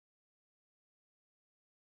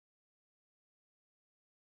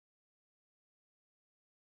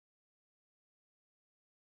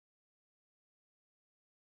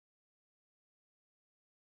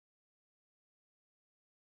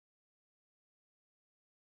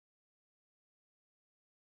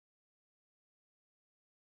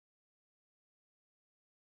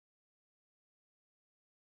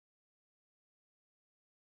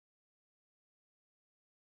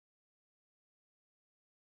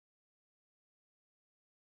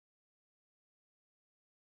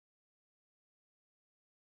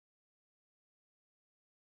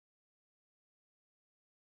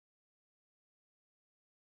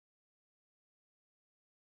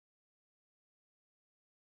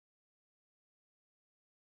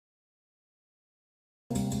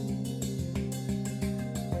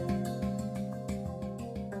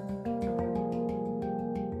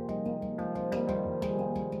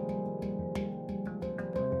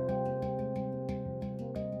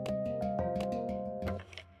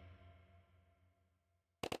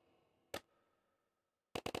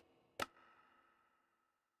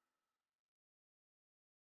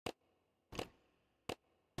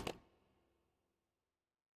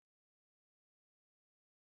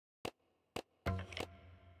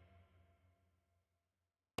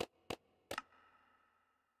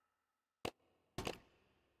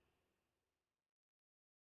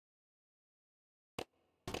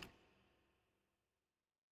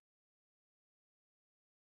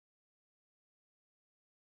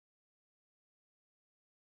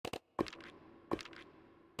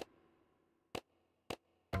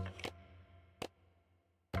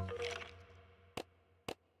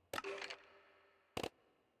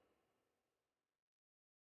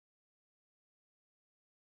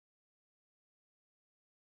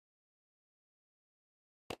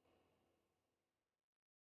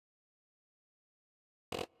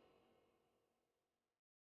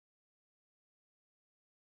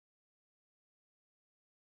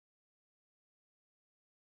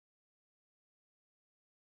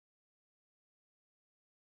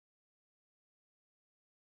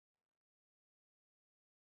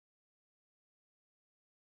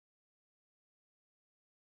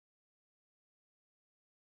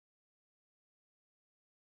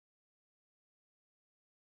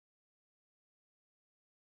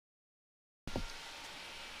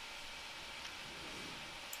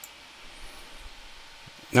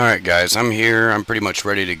Alright guys, I'm here. I'm pretty much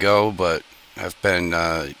ready to go, but I've been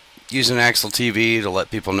using Axel TV to let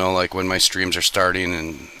people know like when my streams are starting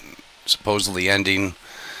and supposedly ending,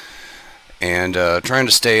 and trying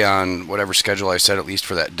to stay on whatever schedule I set at least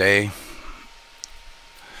for that day.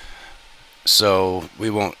 So we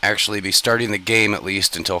won't actually be starting the game at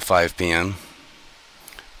least until 5 p.m.,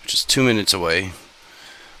 which is 2 minutes away.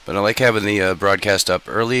 But I like having the broadcast up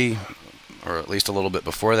early, or at least a little bit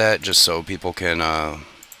before that, just so people can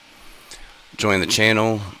join the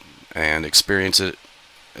channel and experience it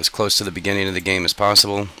as close to the beginning of the game as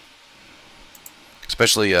possible,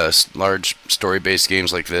 especially large story-based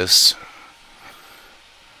games like this.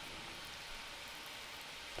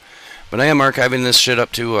 But I am archiving this shit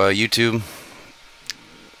up to YouTube,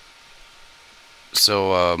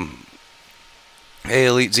 so hey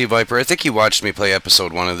Elite Z Viper, I think you watched me play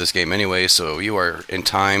episode 1 of this game anyway, so you are in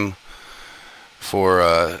time for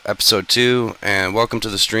episode 2, and welcome to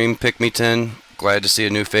the stream. Pick Me 10, glad to see a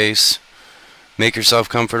new face. Make yourself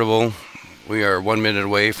comfortable. We are 1 minute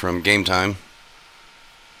away from game time.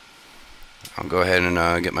 I'll go ahead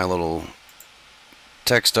and get my little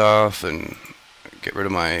text off and get rid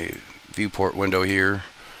of my viewport window here.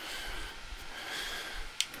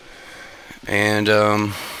 And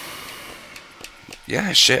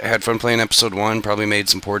yeah, shit, had fun playing episode 1. Probably made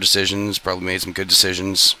some poor decisions, probably made some good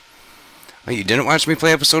decisions. Oh, you didn't watch me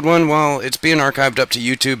play episode 1? Well, it's being archived up to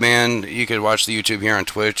YouTube, man. You could watch the YouTube here on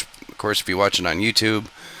Twitch. Of course, if you watch it on YouTube,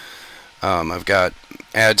 I've got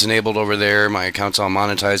ads enabled over there. My account's all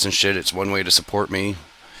monetized and shit. It's one way to support me.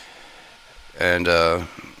 And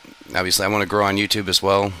obviously, I want to grow on YouTube as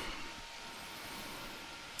well.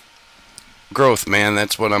 Growth, man.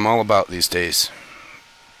 That's what I'm all about these days.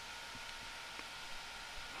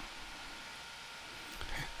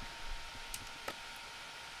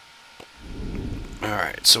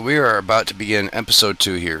 Alright, so we are about to begin episode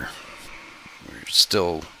 2 here. We're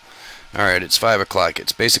still... Alright, it's 5 o'clock.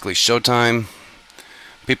 It's basically showtime.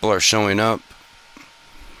 People are showing up.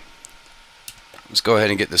 Let's go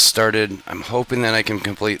ahead and get this started. I'm hoping that I can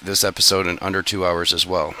complete this episode in under 2 hours as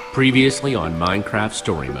well. Previously on Minecraft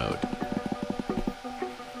Story Mode.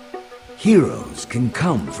 Heroes can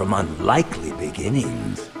come from unlikely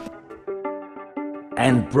beginnings.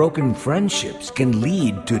 And broken friendships can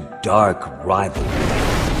lead to dark rivalry.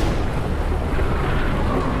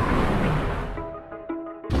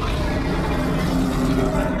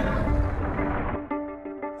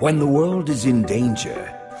 When the world is in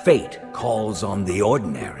danger, fate calls on the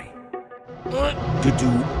ordinary to do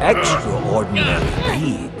extraordinary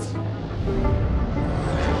deeds.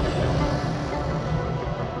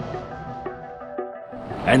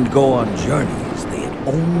 And go on journeys they had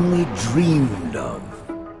only dreamed of.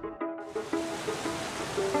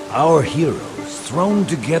 Our heroes, thrown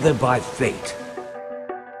together by fate,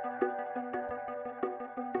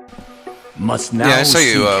 must now I saw you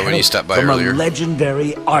seek when you help stopped by from earlier. a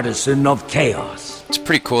legendary artisan of chaos. It's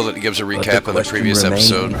pretty cool that it gives a But recap of the question previous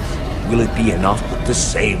remains, episode. will it be enough to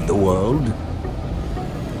save the world?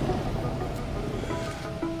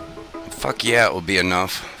 Fuck yeah, it will be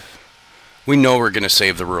enough. We know we're gonna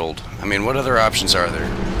save the world. I mean, what other options are there?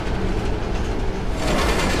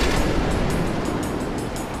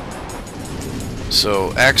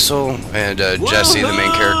 So, Axel and Jesse, the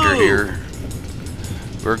main character here,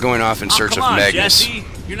 we're going off in search come of on, Magnus. Jesse.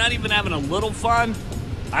 You're not even having a little fun?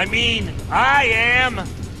 I mean, I am.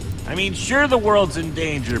 I mean, sure the world's in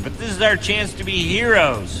danger, but this is our chance to be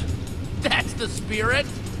heroes. That's the spirit.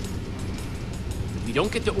 If we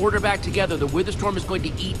don't get the order back together, the Witherstorm is going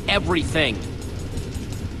to eat everything.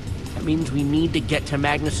 That means we need to get to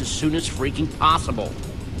Magnus as soon as freaking possible.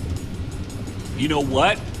 You know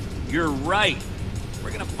what? You're right. We're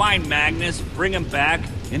gonna find Magnus, bring him back,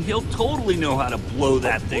 and he'll totally know how to blow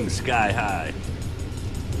that thing sky high.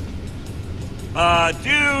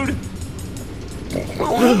 Dude!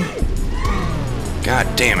 God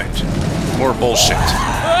damn it. More bullshit. Oh!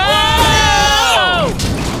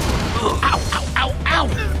 Ow, ow, ow, ow!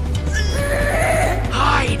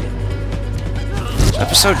 Hide!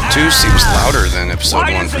 Episode 2 seems louder than episode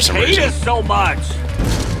Why 1 does for it some hate reason. us so much?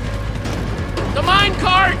 The mine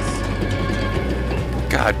carts!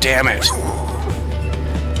 God damn it.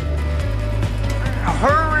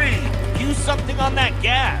 Hurry! Use something on that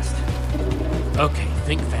gas. Okay,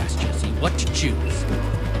 think fast, Jesse. What to choose?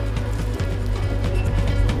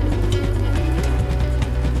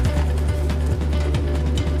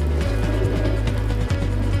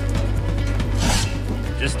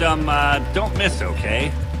 Just, don't miss,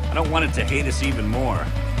 okay? I don't want it to hate us even more.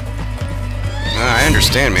 I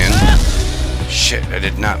understand, man. Shit, I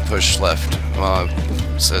did not push left. Well,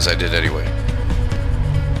 it says I did anyway.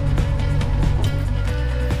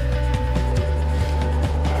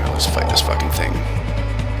 Let's fight this fucking thing.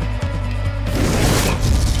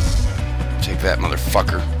 Take that,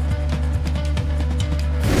 motherfucker.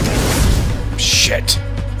 Shit.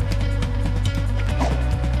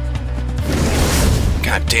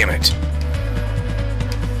 God damn it.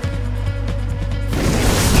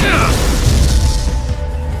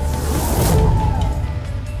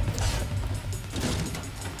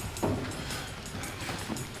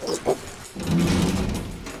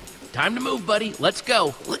 Time to move, buddy. Let's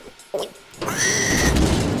go.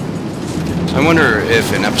 I wonder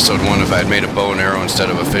if in episode 1, if I had made a bow and arrow instead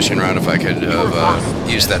of a fishing rod, if I could have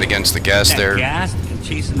used that against the gas That there. gas and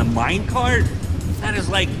chasing the minecart? That is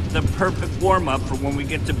like the perfect warm-up for when we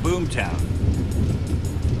get to Boomtown.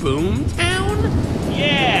 Boomtown?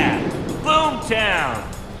 Yeah!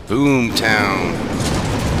 Boomtown! Boomtown.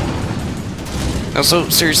 Now, so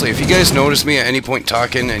seriously, if you guys notice me at any point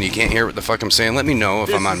talking and you can't hear what the fuck I'm saying, let me know if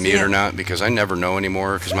This I'm on is mute it. or not, because I never know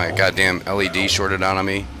anymore because my goddamn LED shorted out on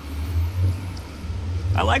me.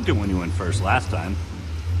 I liked it when you went first last time.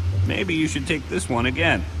 Maybe you should take this one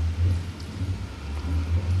again.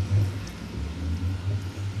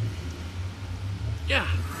 Yeah.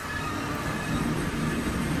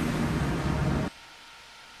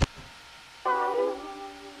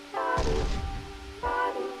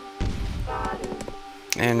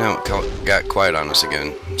 And now it got quiet on us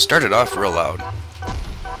again. Started off real loud.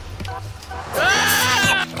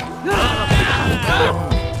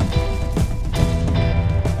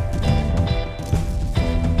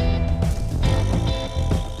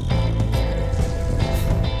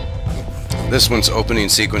 This one's opening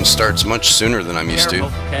sequence starts much sooner than I'm used Careful,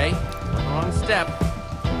 to. okay? Wrong step.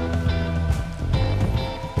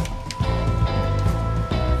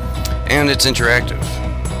 And it's interactive.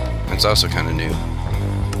 That's also kind of new.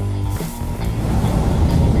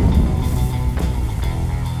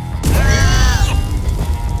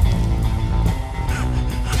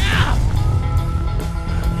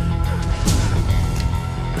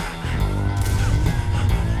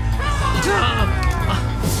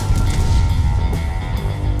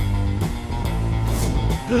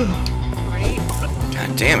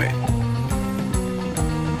 God damn it.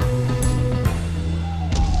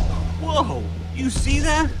 Whoa! You see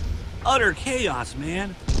that? Utter chaos,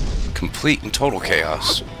 man. Complete and total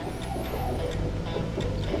chaos.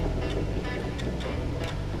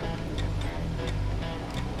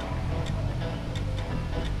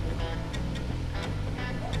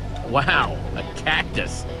 Wow, a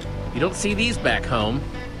cactus. You don't see these back home.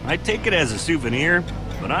 I take it as a souvenir,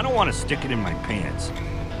 but I don't want to stick it in my pants.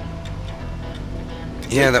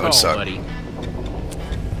 Yeah, that would Oh, suck. buddy.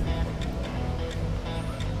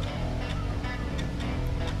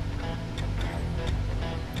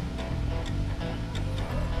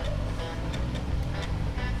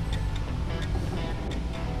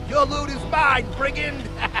 Your loot is mine, brigand!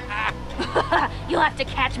 You'll have to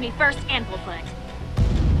catch me first, Amplefoot.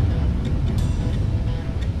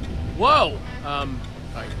 Whoa!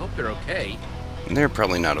 I hope they're okay. They're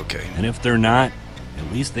probably not okay. And if they're not,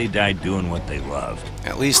 at least they died doing what they loved.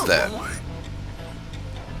 At least that.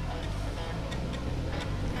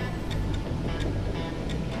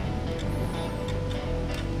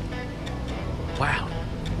 Wow.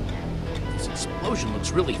 This explosion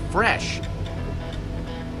looks really fresh.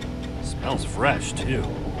 Smells fresh, too.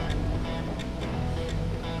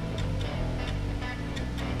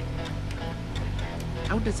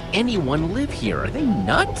 How does anyone live here? Are they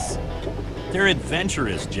nuts? They're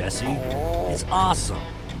adventurous, Jesse. It's awesome.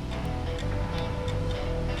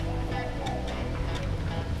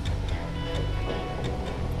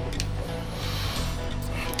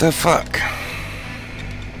 The fuck?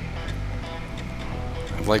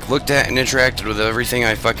 I've like looked at and interacted with everything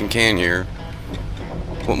I fucking can here.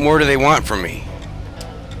 What more do they want from me?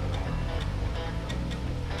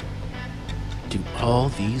 Do all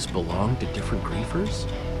these belong to different griefers?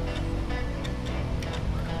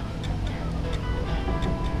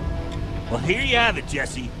 Well, here you have it,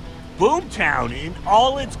 Jesse. Boomtown in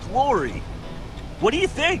all its glory. What do you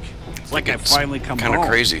think? It's like I It's finally come home. kinda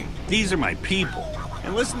crazy. These are my people.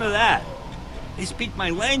 And listen to that. They speak my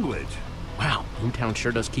language. Wow, Boomtown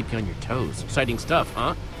sure does keep you on your toes. Exciting stuff,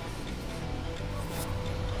 huh?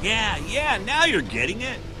 Yeah, now you're getting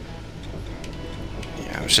it.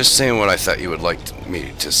 Yeah, I was just saying what I thought you would like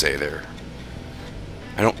me to say there.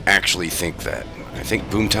 I don't actually think that. I think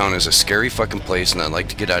Boomtown is a scary fucking place and I'd like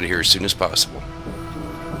to get out of here as soon as possible.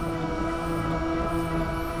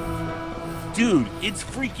 Dude, it's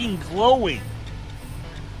freaking glowing.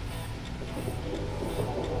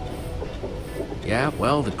 Yeah,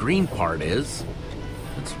 well, the green part is.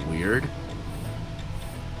 That's weird.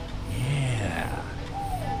 Yeah.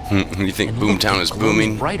 You think And look, Boomtown it is glows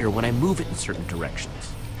booming? brighter when I move it in certain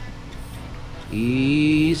directions.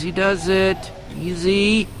 Easy does it.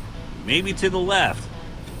 Easy. Maybe to the left.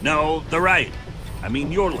 No, the right. I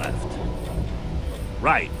mean your left.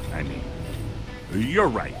 Right, I mean. You're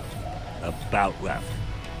right. About left.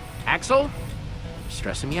 Axel? You're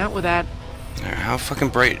stressing me out with that. How fucking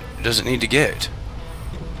bright does it need to get?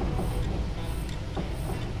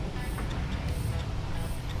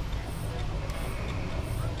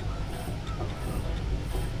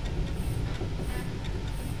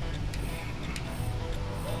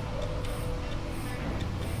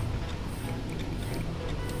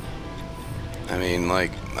 I mean,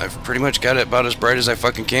 like, I've pretty much got it about as bright as I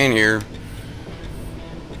fucking can here.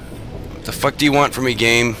 What the fuck do you want from me,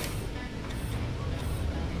 game?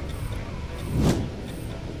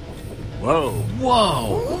 Whoa.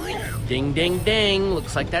 Whoa! Ding, ding, ding.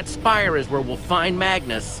 Looks like that spire is where we'll find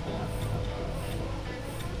Magnus.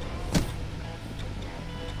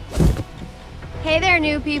 Hey there,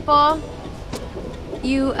 new people.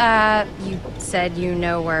 You said you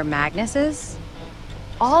know where Magnus is?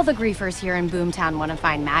 All the griefers here in Boomtown want to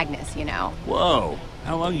find Magnus, you know. Whoa.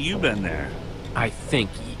 How long you been there? I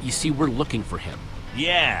think, you see, we're looking for him.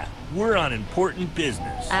 Yeah, we're on important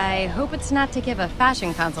business. I hope it's not to give a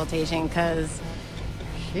fashion consultation, cause...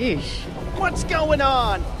 sheesh. What's going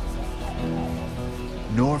on?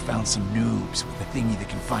 Nor found some noobs with a thingy that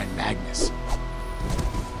can find Magnus.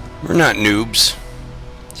 We're not noobs.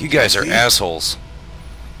 You guys are assholes.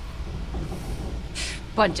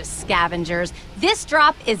 Bunch of scavengers. This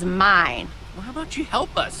drop is mine. Well, how about you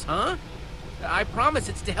help us, huh? I promise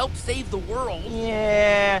it's to help save the world.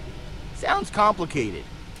 Yeah, sounds complicated.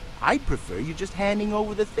 I'd prefer you just handing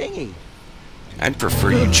over the thingy. I'd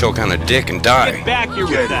prefer you choke on a dick and die. Get back here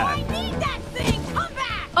with that. Need that thing! Come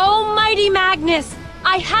back! Oh, mighty Magnus,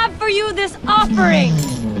 I have for you this offering.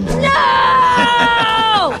 No!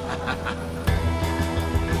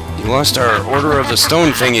 You lost our Order of the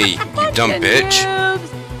Stone thingy, you dumb bitch. Noobs.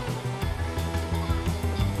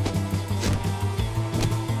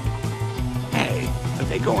 Hey, are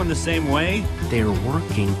they going the same way? They're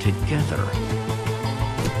working together.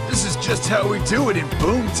 This is just how we do it in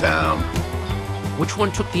Boomtown. Which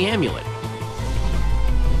one took the amulet?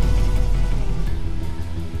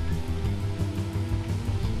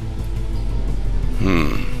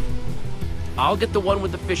 I'll get the one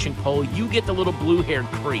with the fishing pole, you get the little blue-haired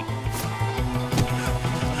creep.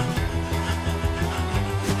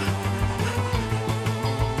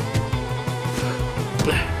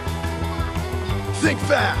 Think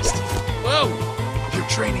fast. Whoa! Your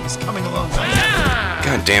training is coming along nicely. Ah!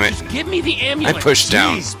 God damn it. Give me the I amulet. pushed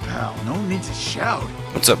down. Jeez, pal, no need to shout.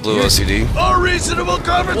 What's up, Blue LCD? A reasonable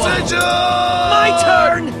conversation! My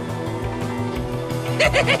turn!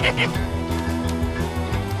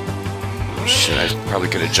 Shit, I probably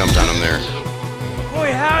could have jumped on him there.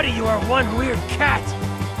 Boy, howdy, you are one weird cat.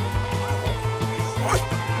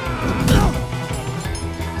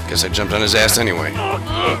 Guess I jumped on his ass anyway.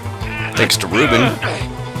 Thanks to Ruben.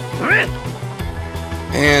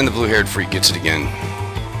 And the blue-haired freak gets it again.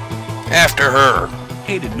 After her.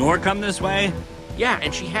 Hey, did Nor come this way? Yeah,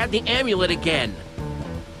 and she had the amulet again.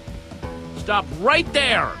 Stop right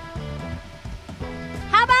there!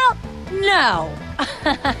 How about no?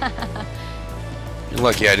 You're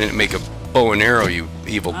lucky I didn't make a bow and arrow, you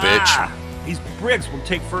evil bitch. Ah, these bricks will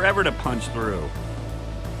take forever to punch through.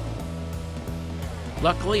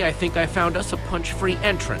 Luckily, I think I found us a punch-free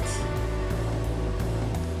entrance.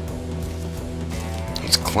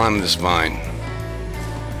 Let's climb this vine.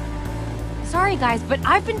 Sorry, guys, but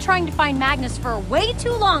I've been trying to find Magnus for way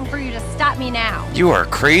too long for you to stop me now. You are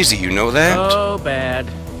crazy, you know that? Oh, bad.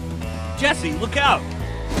 Jesse, look out!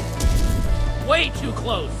 Way too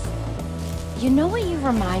close. You know what you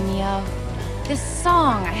remind me of? This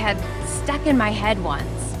song I had stuck in my head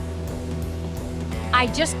once. I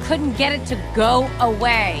just couldn't get it to go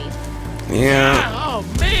away. Yeah. Oh,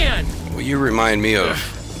 man! Well, you remind me of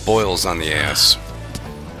boils on the ass.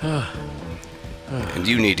 And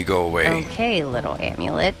you need to go away. Okay, little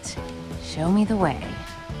amulet. Show me the way.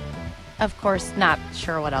 Of course, not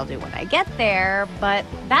sure what I'll do when I get there, but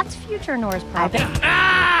that's future Nor's problem.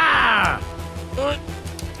 Ah!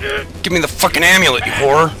 Give me the fucking amulet, you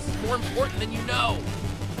whore. It's more important than you know.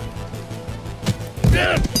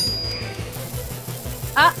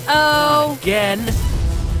 Uh-oh. Again.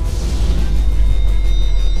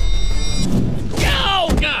 Go!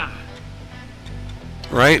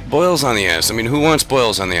 Right? Boils on the ass. I mean, who wants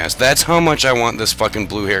boils on the ass? That's how much I want this fucking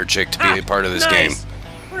blue-haired chick to be a part of this game.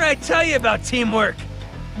 What did I tell you about teamwork?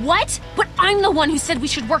 What? But I'm the one who said we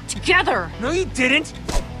should work together. No, you didn't.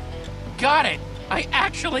 Got it. I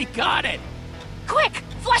actually got it! Quick,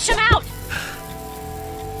 flush him out!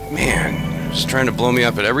 Man, just trying to blow me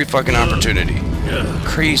up at every fucking opportunity.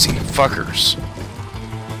 Crazy fuckers.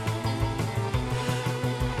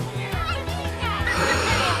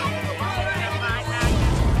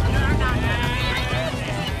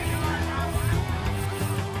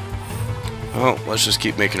 Oh, let's just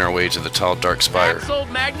keep making our way to the tall, dark spire. That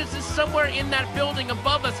old Magnus is somewhere in that building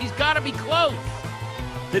above us. He's gotta be close.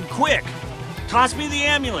 Then quick, toss me the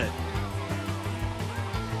amulet.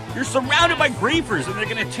 You're surrounded by griefers and they're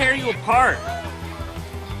gonna tear you apart.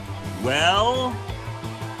 Well...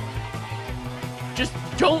 Just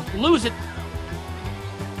don't lose it.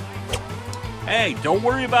 Hey, don't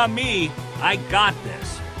worry about me. I got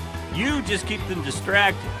this. You just keep them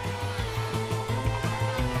distracted.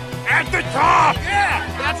 At the top! Yeah,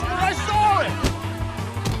 that's where I saw it.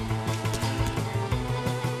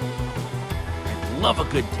 I love a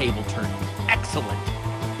good table turn. Excellent.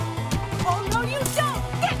 Oh, no, you don't!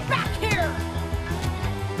 Get back here!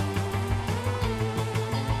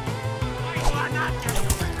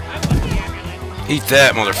 Eat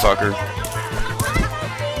that, motherfucker.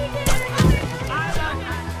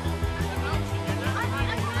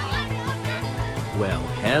 Well,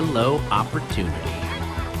 hello, opportunity.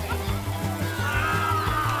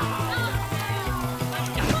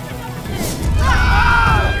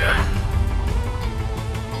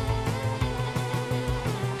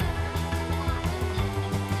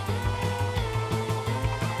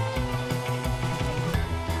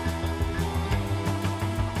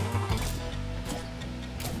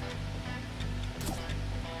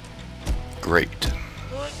 Great.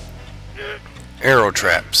 Arrow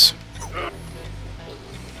traps.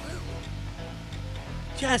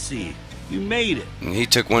 Jesse, you made it. And he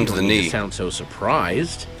took one to the You knee. sound so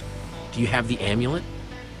surprised. Do you have the amulet?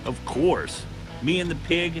 Of course. Me and the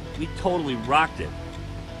pig, we totally rocked it.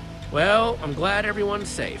 Well, I'm glad everyone's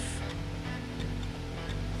safe.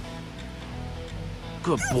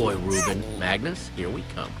 Good boy, Reuben. Magnus, here we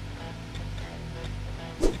come.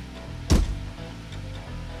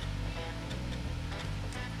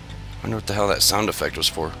 I wonder what the hell that sound effect was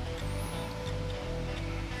for.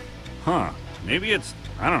 Huh. Maybe it's,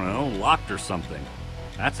 I don't know, locked or something.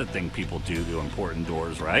 That's a thing people do to important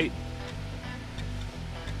doors, right?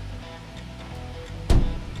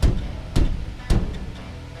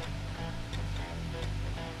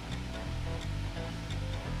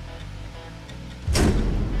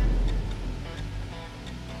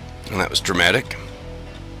 And that was dramatic.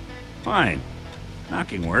 Fine.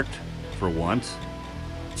 Knocking worked. For once.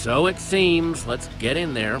 So it seems. Let's get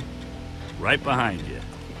in there. Right behind you.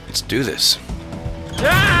 Let's do this.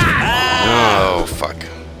 Oh, fuck.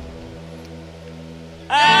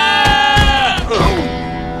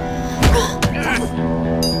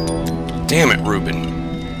 Damn it, Reuben.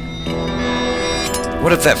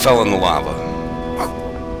 What if that fell in the lava?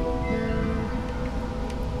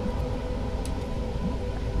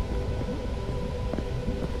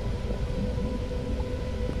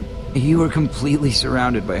 You were completely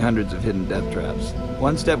surrounded by hundreds of hidden death traps.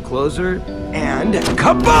 One step closer, and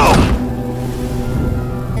kaboom!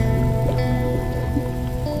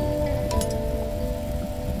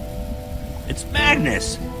 It's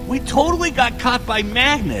Magnus! We totally got caught by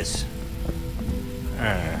Magnus!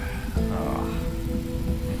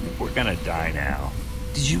 We're gonna die now.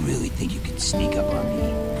 Did you really think you could sneak up on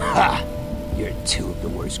me? Ha! You're two of the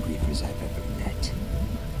worst griefers I've ever met.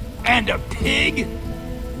 And a pig?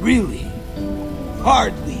 Really?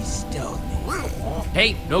 Hardly stealthy.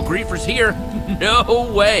 Hey, no griefers here.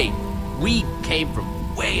 No way. We came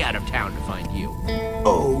from way out of town to find you.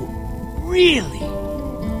 Oh, really?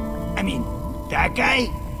 I mean, that guy?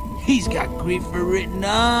 He's got griefer written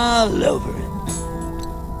all over him.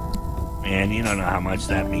 Man, you don't know how much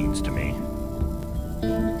that means to me.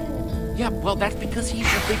 Yeah, well, that's because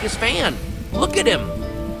he's your biggest fan. Look at him.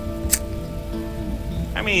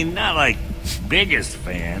 I mean, not like biggest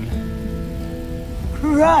fan.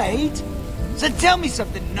 Right. So tell me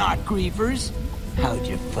something, not griefers. How'd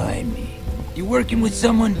you find me? You working with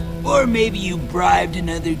someone? Or maybe you bribed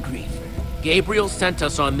another griefer? Gabriel sent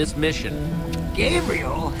us on this mission.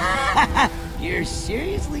 Gabriel? You're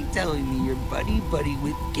seriously telling me you're buddy-buddy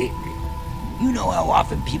with Gabriel? You know how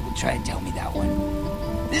often people try and tell me that one.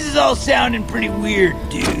 This is all sounding pretty weird,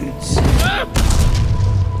 dudes.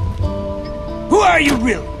 Who are you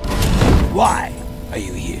really? Why are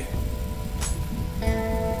you here?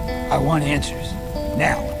 I want answers.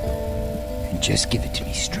 Now. And just give it to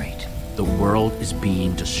me straight. The world is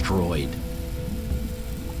being destroyed.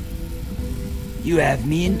 You have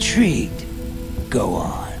me intrigued. Go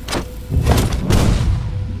on.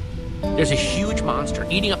 There's a huge monster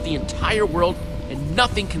eating up the entire world, and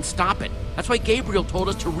nothing can stop it. That's why Gabriel told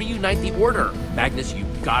us to reunite the Order. Magnus,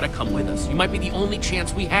 you've gotta come with us. You might be the only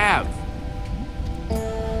chance we have.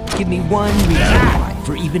 Give me one reason why,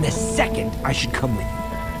 for even a second, I should come with you.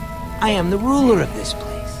 I am the ruler of this place.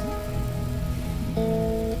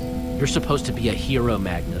 You're supposed to be a hero,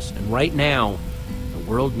 Magnus, and right now, the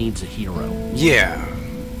world needs a hero. Yeah.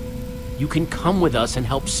 You can come with us and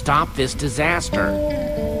help stop this disaster.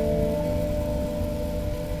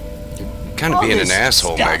 You're kind of being an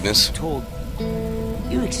asshole, Magnus. Told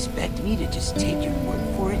you expect me to just take your word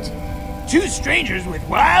for it? Two strangers with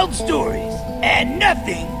wild stories and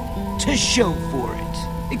nothing to show for it.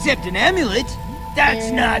 Except an amulet that's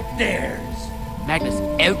not theirs. Magnus,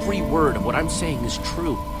 every word of what I'm saying is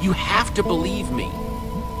true. You have to believe me.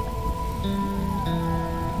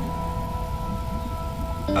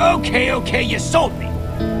 Okay, you sold me.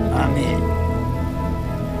 I'm in.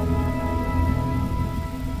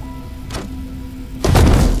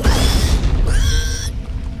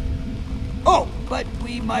 Oh, but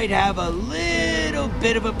we might have a little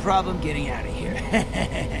bit of a problem getting out of here.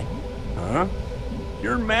 Huh?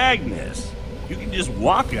 You're Magnus. You can just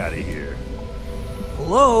walk out of here.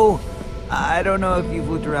 Hello? I don't know if you've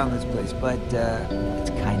looked around this place, but it's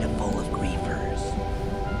kind of full of griefers.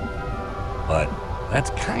 But that's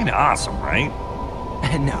kind of awesome, right?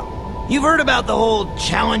 No. You've heard about the whole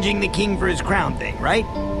challenging the king for his crown thing, right?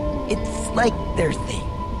 It's like their thing.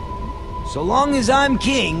 So long as I'm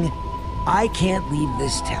king, I can't leave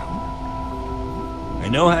this town. I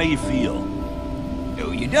know how you feel.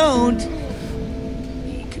 No, you don't.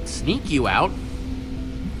 He could sneak you out.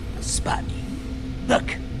 Spot me.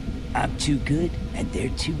 Look, I'm too good and they're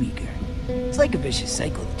too eager. It's like a vicious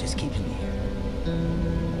cycle that just keeps me here.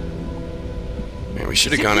 Man, we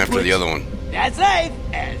should have gone after the other one. That's life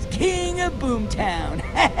as king of Boomtown.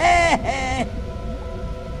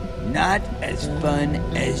 Not as fun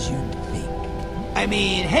as you'd think. I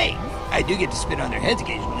mean, hey, I do get to spit on their heads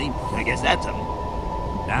occasionally. I guess that's something.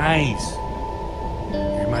 Nice.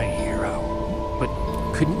 You're my hero. But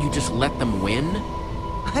couldn't you just let them win?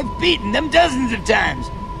 I've beaten them dozens of times.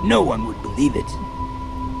 No one would believe it.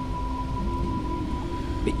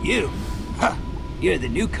 But you, you're the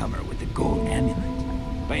newcomer with the gold amulet.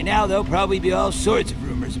 By now, there'll probably be all sorts of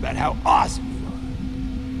rumors about how awesome you are.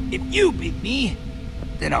 If you beat me,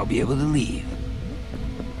 then I'll be able to leave.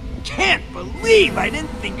 Can't believe I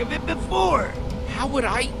didn't think of it before. How would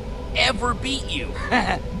I ever beat you?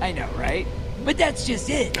 I know, right? But that's just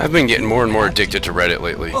it. I've been getting more and more addicted to Reddit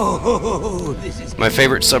lately. Oh, this is My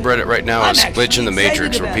favorite subreddit right now is I'm Glitch in the actually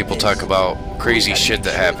Matrix, excited where people about talk about crazy shit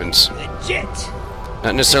that happens. legit.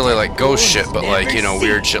 Not necessarily like ghost shit, but like, you know,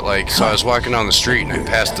 weird shit like, so I was walking down the street and I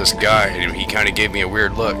passed this guy and he kind of gave me a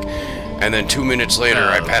weird look. And then 2 minutes later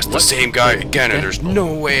I passed the same guy again and there's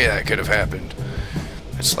no way that could have happened.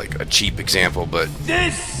 It's like a cheap example, but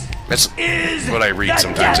This that's is what I read the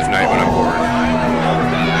sometimes at Death night when I'm bored.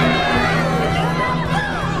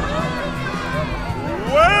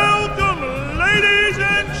 Welcome, ladies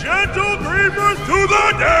and gentle griefers, to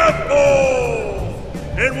the Death Bowl!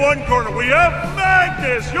 In one corner we have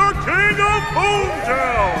Magnus, your king of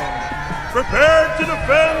Boomtown, prepared to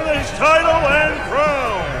defend his title and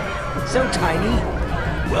crown. So, Tiny,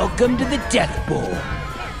 welcome to the Death Bowl.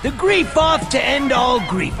 The grief-off to end all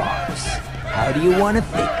grief-offs. How do you want to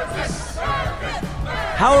think of this?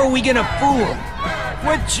 How are we gonna fool him?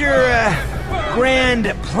 What's your, grand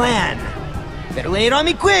plan? Better lay it on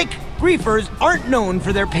me quick. Griefers aren't known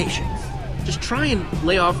for their patience. Just try and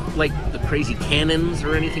lay off, like, the crazy cannons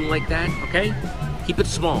or anything like that, okay? Keep it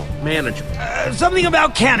small, manageable. Something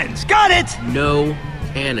about cannons. Got it! No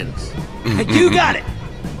cannons. You got it.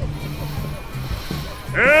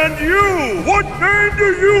 And you, what name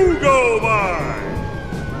do you go by?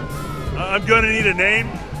 I'm gonna need a name.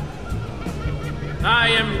 I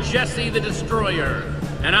am Jesse the Destroyer,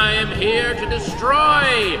 and I am here to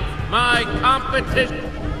destroy my competition.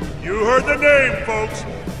 You heard the name, folks.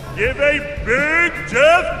 Give a big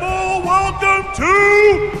Death Bowl welcome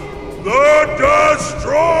to the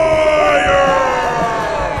Destroyer!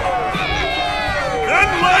 Then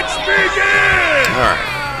let's begin! Alright,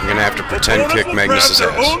 I'm gonna have to pretend Opponents kick will Magnus's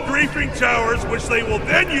craft their ass. own griefing towers, which they will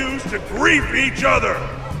then use to grief each other.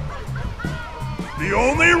 The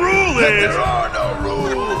only rule is... There are no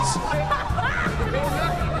rules!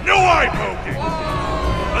 No eye poking!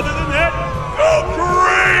 Other than that, go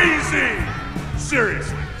crazy!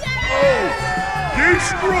 Seriously. Oh,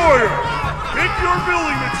 Destroyer! Pick your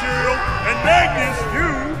building material, and Magnus, you...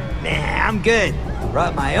 Nah, I'm good.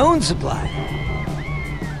 Brought my own supply.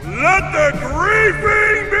 Let the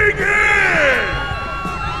griefing begin!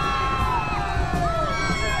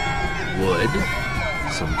 wood,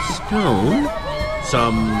 some stone,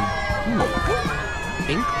 some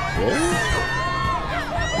pink wool.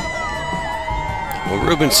 Well,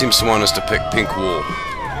 Ruben seems to want us to pick pink wool.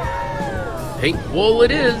 Pink wool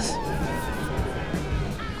it is.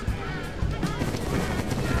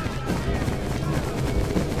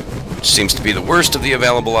 Which seems to be the worst of the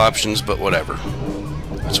available options, but whatever.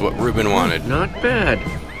 That's what Ruben wanted. Not bad.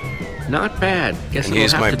 Not bad. Guess And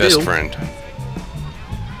he's my best friend.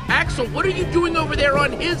 Axel, what are you doing over there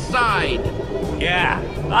on his side? Yeah,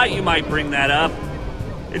 thought you might bring that up.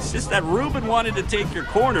 It's just that Ruben wanted to take your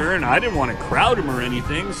corner, and I didn't want to crowd him or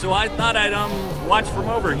anything, so I thought I'd, watch from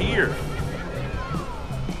over here.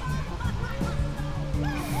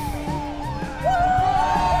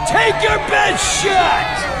 Take your best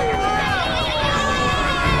shot!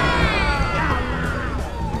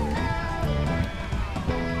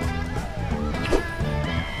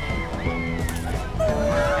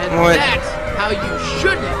 And What? that's how you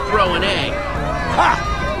shouldn't throw an egg.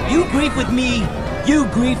 Ha! You grief with me, you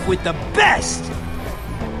grief with the best!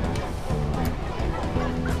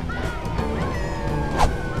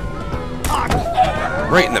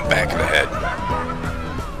 Right in the back of the head.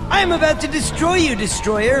 I am about to destroy you,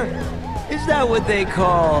 Destroyer. Is that what they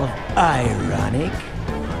call ironic?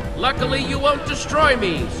 Luckily, you won't destroy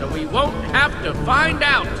me, so we won't have to find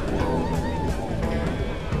out.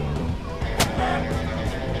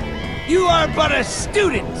 You are but a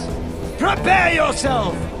student. Prepare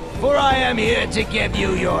yourself, for I am here to give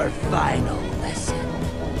you your final lesson.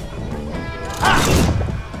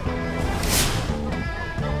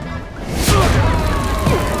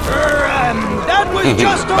 That was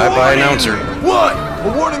just a Bye-bye, warning. announcer. What?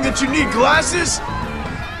 A warning that you need glasses?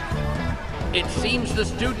 It seems the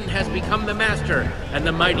student has become the master, and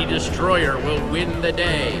the mighty destroyer will win the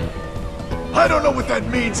day. I don't know what that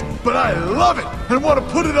means, but I love it and want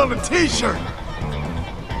to put it on a t-shirt.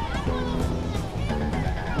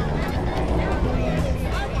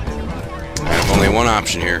 I have only one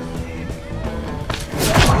option here.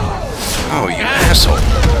 Oh, you asshole.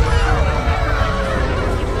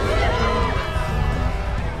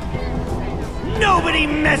 Nobody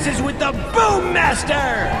messes with the Boom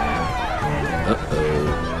Master!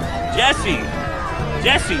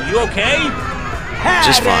 Jesse, you okay? Had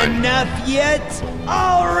Just fine. enough yet?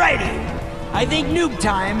 Alrighty. I think noob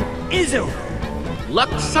time is over. Luck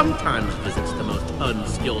sometimes visits the most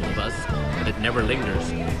unskilled of us, but it never lingers.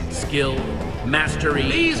 Skill, mastery,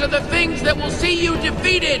 these are the things that will see you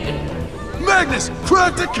defeated! Magnus,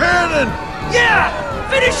 craft a cannon! Yeah!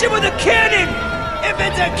 Finish it with a cannon! If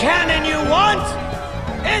it's a cannon you want,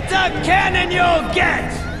 it's a cannon you'll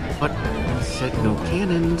get! But he said no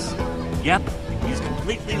cannons. Yep, he's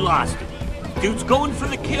completely lost it. Dude's going for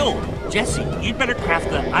the kill. Jesse, you'd better craft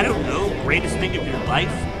the, I don't know, greatest thing of your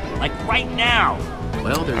life. Like right now.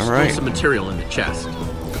 Well, there's All right. still some material in the chest.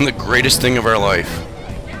 The greatest thing of our life.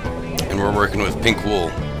 And we're working with pink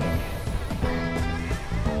wool.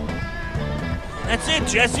 That's it,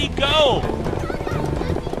 Jesse, go!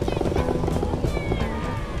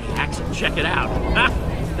 Hey, Axel, check it out. Ha!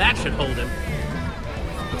 That should hold him.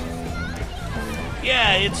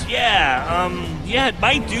 Yeah, yeah, it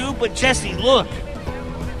might do, but Jesse, look.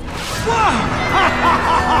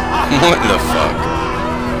 What the fuck?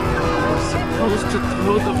 Supposed to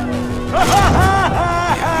throw the...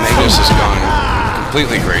 Magnus has gone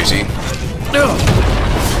completely crazy.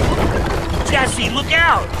 Jesse, look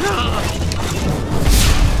out!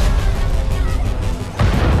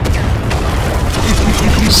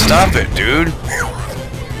 Stop it, dude.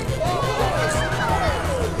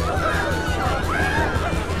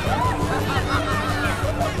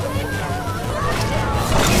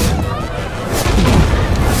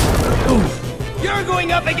 You're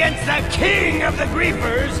going up against the king of the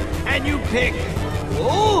griefers, and you pick...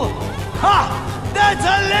 Oh! Ha! That's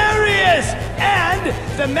hilarious! And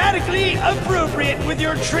thematically appropriate with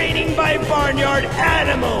your training by barnyard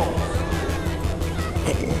animals!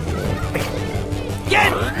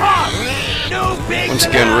 Get off! No big Once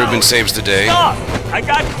again, Ruben saves the day. Stuff! I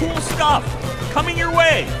got cool stuff! Coming your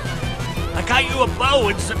way! I got you a bow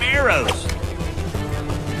and some arrows!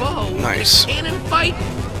 Bow? Nice. A cannon fight?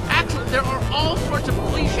 Axel, there are all sorts of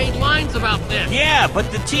cliched lines about this. Yeah,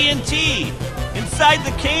 but the TNT! Inside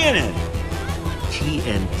the cannon!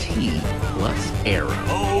 TNT plus arrow.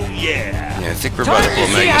 Oh, yeah! Yeah, I think we're about to blow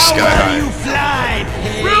see Magnus how sky well high. you fly,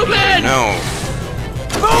 pig! Ruben! No.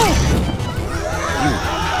 Boom!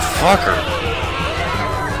 Fucker.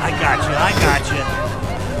 I got you.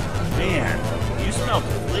 Man, you smell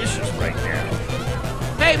delicious right now.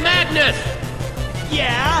 Hey, Magnus!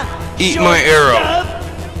 Yeah? Eat Short my arrow. stuff?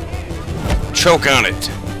 Choke on it.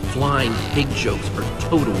 flying pig jokes are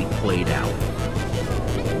totally played out.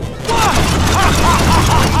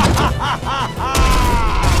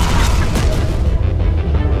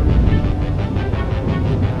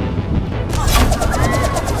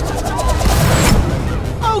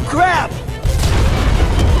 Oh crap!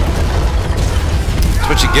 That's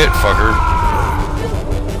what you get, fucker.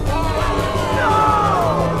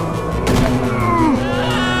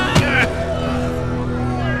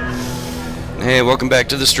 Hey, welcome back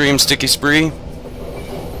to the stream, Sticky Spree.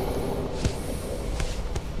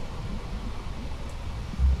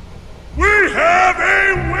 We have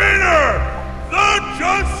a winner! The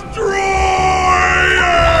Destroyer!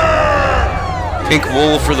 Pink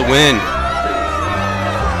Wool for the win.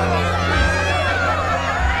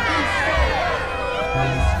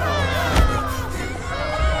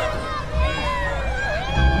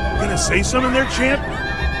 Gonna say something there, champ?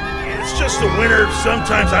 It's just the winner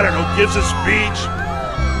sometimes, I don't know, gives a speech.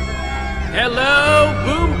 Hello,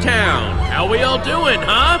 Boomtown. How we all doing,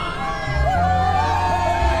 huh?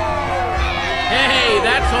 Hey,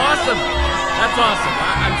 that's awesome. That's awesome.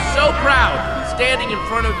 I'm so proud to be standing in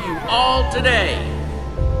front of you all today.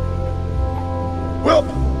 Well,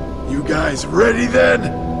 you guys ready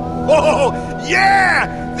then? Oh,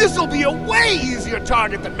 yeah! This'll be a way easier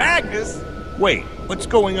target than Magnus. Wait, what's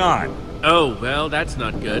going on? Oh, well, that's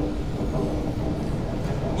not good.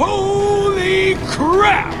 Holy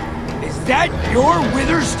crap! Is that your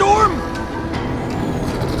Witherstorm?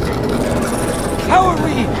 How are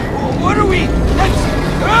we? What are we?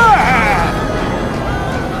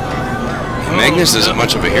 Magnus isn't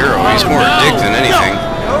much of a hero. He's more a dick than anything.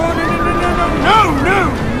 No!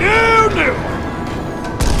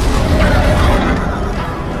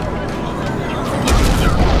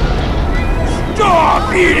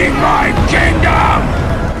 Stop eating my kingdom!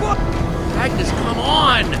 Magnus, come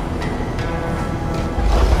on!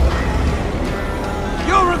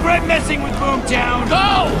 You'll regret messing with Boomtown!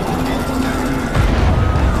 Go!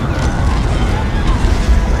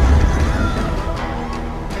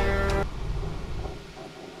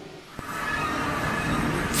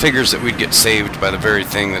 Figures that we'd get saved by the very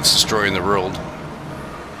thing that's destroying the world.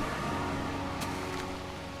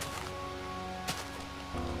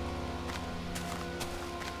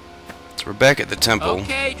 So we're back at the temple.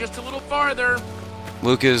 Okay, just a little farther.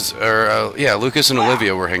 Lucas, Lucas and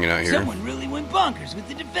Olivia were hanging out here. Someone really went bonkers with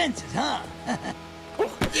the defenses, huh?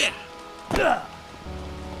 Yeah.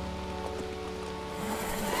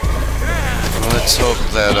 Let's hope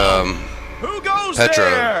that Who goes Petra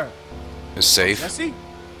there? is safe. Jesse?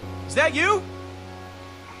 Is that you?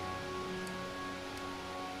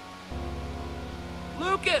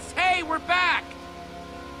 Lucas, hey, we're back!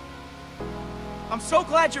 I'm so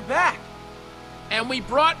glad you're back. And we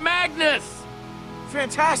brought Magnus!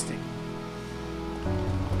 Fantastic.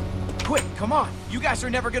 Quick, come on. You guys are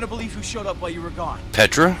never gonna believe who showed up while you were gone.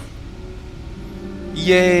 Petra?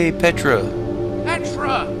 Yay, Petra.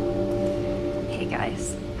 Petra! Hey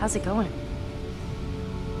guys, how's it going?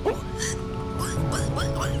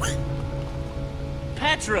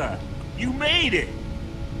 Petra, you made it!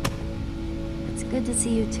 It's good to see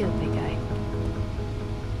you too, big guy.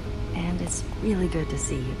 And it's really good to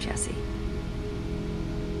see you, Jesse.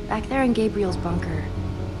 Back there in Gabriel's bunker,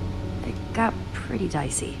 it got pretty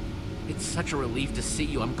dicey. It's such a relief to see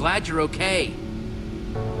you. I'm glad you're okay.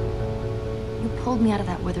 You pulled me out of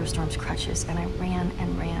that Witherstorm's crutches, and I ran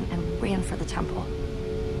and ran and ran for the temple.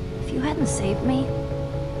 If you hadn't saved me,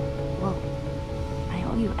 well, I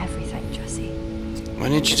owe you everything, Jesse. Why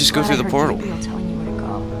didn't you just go through the portal? Gabriel telling you where to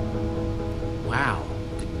go. Wow.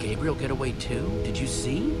 Did Gabriel get away too? Did you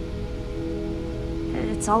see?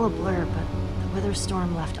 It's all a blur, but the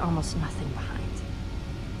Witherstorm left almost nothing behind.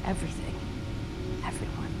 Everything.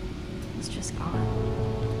 Everyone was just gone.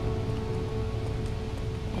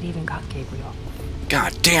 It even got Gabriel.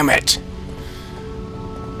 God damn it!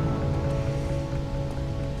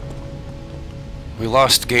 We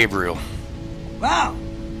lost Gabriel. Wow,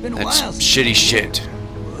 been a That's while. shitty shit.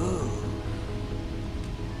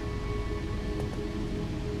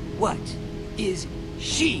 What is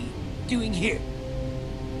she doing here?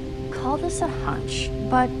 Call this a hunch,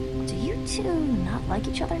 but do you two not like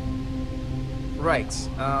each other? Right.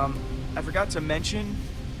 I forgot to mention,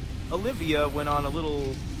 Olivia went on a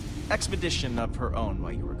little expedition of her own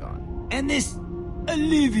while you were gone. And this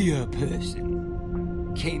Olivia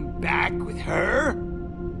person came back with her?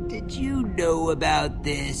 Did you know about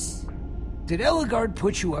this? Did Ellegaard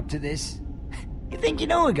put you up to this? You think you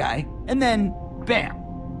know a guy, and then, bam.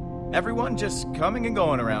 Everyone just coming and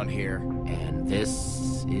going around here. And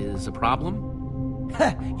this is a problem?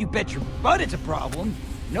 You bet your butt it's a problem.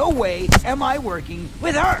 No way am I working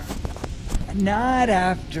with her. Not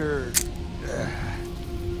after...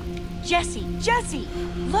 Jesse!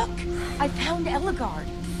 Look! I found Ellegaard.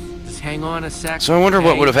 Just hang on a sec. So I wonder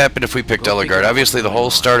what okay? would have happened if we picked Go Ellegaard. figure out Obviously, the what's whole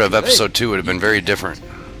going start of episode 2 would have been very different.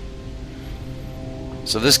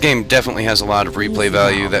 So this game definitely has a lot of replay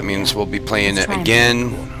value. That means we'll be playing it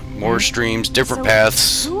again, more streams, different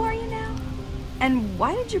paths. Who are you now? And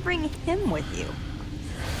why did you bring him with you?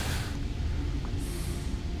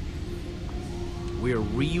 We're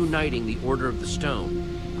reuniting the Order of the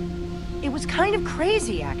Stone. It was kind of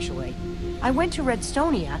crazy, actually. I went to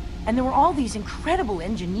Redstonia, and there were all these incredible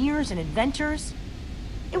engineers and inventors.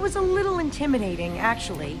 It was a little intimidating,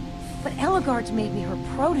 actually, but Ellegaard's made me her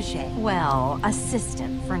protege. Well,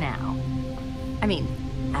 assistant for now. I mean,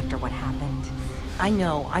 after what happened. I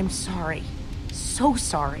know, I'm sorry. So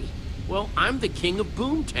sorry. Well, I'm the king of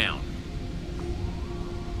Boomtown.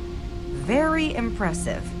 Very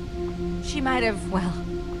impressive. She might have, well,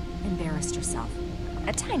 embarrassed herself.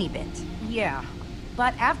 A tiny bit. Yeah.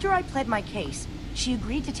 But after I pled my case, she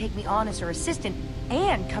agreed to take me on as her assistant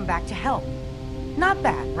and come back to help. Not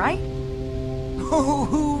bad, right?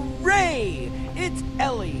 Oh, hooray! It's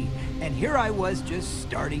Ellie, and here I was just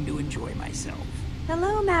starting to enjoy myself.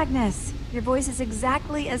 Hello, Magnus. Your voice is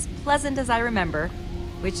exactly as pleasant as I remember,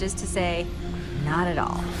 which is to say, not at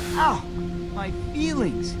all. Ow! My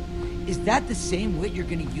feelings! Is that the same wit you're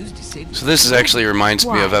gonna use to save... So this is actually reminds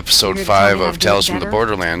me of episode 5 of Tales from the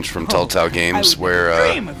Borderlands from Telltale Games, where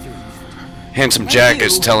Handsome Jack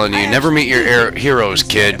is telling you, never meet your heroes,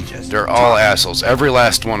 kid. They're all assholes, every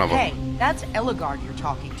last one of them. Hey, that's Ellegaard you're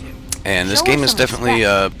talking to. And this game is definitely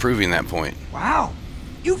proving that point. Wow!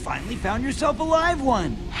 You finally found yourself a live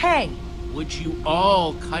one! Hey! Would you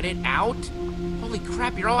all cut it out? Holy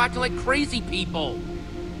crap, you're all acting like crazy people!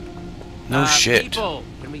 No shit. People,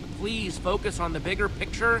 can we please focus on the bigger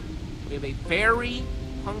picture? We have a very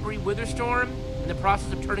hungry Witherstorm in the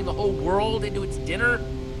process of turning the whole world into its dinner.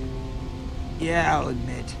 Yeah, I'll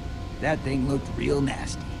admit, that thing looked real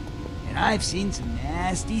nasty. And I've seen some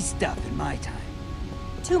nasty stuff in my time.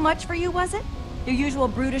 Too much for you, was it? Your usual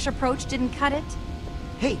brutish approach didn't cut it?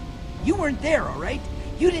 Hey, you weren't there, alright?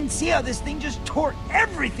 You didn't see how this thing just tore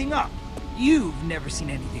everything up. You've never seen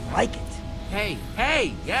anything like it.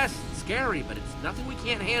 Hey, yes, it's scary, but it's nothing we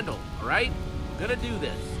can't handle, alright? We're gonna do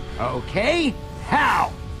this. Okay,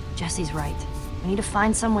 how? Jesse's right. We need to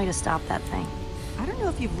find some way to stop that thing. I don't know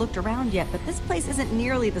if you've looked around yet, but this place isn't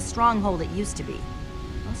nearly the stronghold it used to be.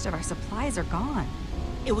 Most of our supplies are gone.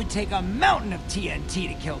 It would take a mountain of TNT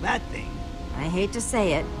to kill that thing. I hate to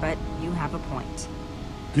say it, but you have a point.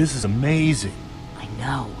 This is amazing. I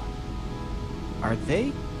know. Are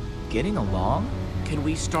they getting along? Can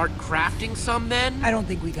we start crafting some then? I don't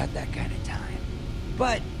think we got that kind of time.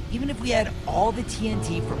 But even if we had all the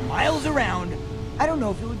TNT for miles around, I don't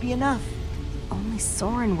know if it would be enough. Only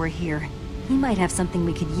Soren were here. He might have something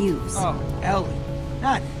we could use. Oh, Ellie,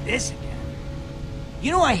 not this again.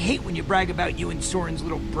 You know I hate when you brag about you and Soren's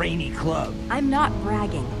little brainy club. I'm not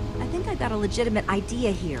bragging. I think I got a legitimate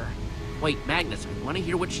idea here. Wait, Magnus, I want to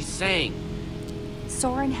hear what she's saying.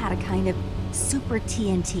 Soren had a kind of super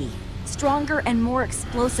TNT. Stronger and more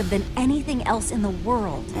explosive than anything else in the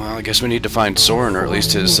world. Well, I guess we need to find Soren, or at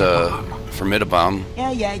least his Formidabomb.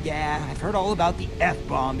 Yeah. I've heard all about the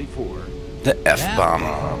F-bomb before. The F-bomb.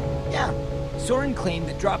 Yeah. Soren claimed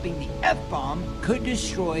that dropping the F-bomb could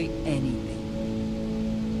destroy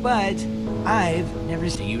anything. But I've never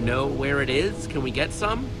seen... Do you know where it is? Can we get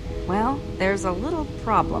some? Well, there's a little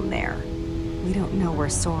problem there. We don't know where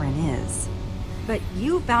Soren is. But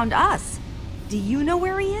you found us. Do you know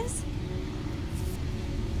where he is?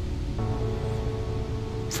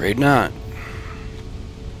 Afraid not.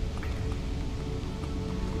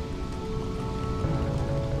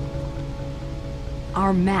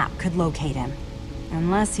 Our map could locate him.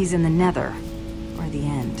 Unless he's in the Nether. Or the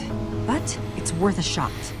End. But it's worth a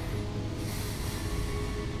shot.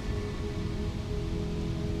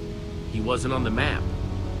 He wasn't on the map.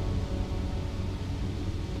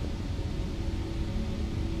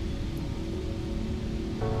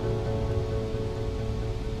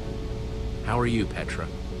 How are you, Petra?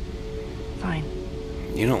 Fine.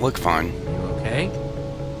 You don't look fine. You okay?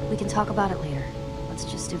 We can talk about it later. Let's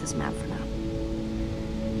just do this map for now.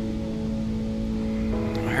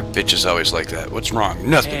 Our bitch is always like that. What's wrong?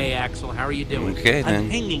 Nothing. Hey, Axel, how are you doing? Okay, I'm then.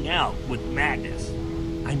 hanging out with Magnus.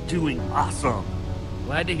 I'm doing awesome.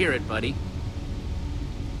 Glad to hear it, buddy.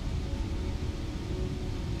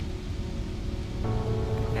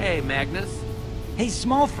 Hey, Magnus. Hey,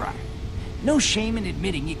 Small Fry. No shame in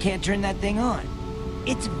admitting you can't turn that thing on.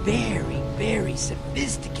 It's very, very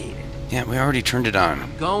sophisticated. Yeah, we already turned it on.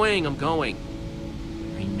 I'm going.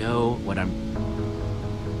 I know what I'm...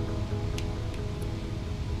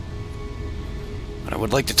 But I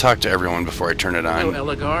would like to talk to everyone before I turn it on.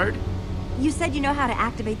 Hello, Eligard. You said you know how to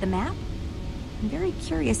activate the map? I'm very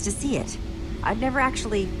curious to see it. I've never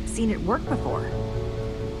actually seen it work before.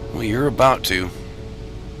 Well, you're about to.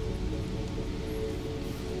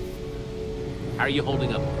 How are you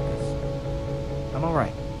holding up? I'm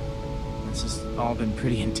alright. This has all been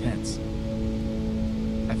pretty intense.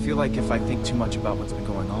 I feel like if I think too much about what's been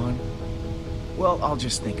going on, well, I'll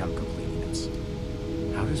just think I'm completing this.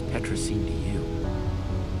 How does Petra seem to you?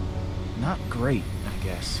 Not great, I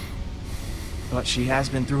guess. But she has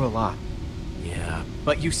been through a lot. Yeah.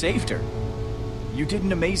 But you saved her. You did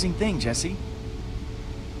an amazing thing, Jesse.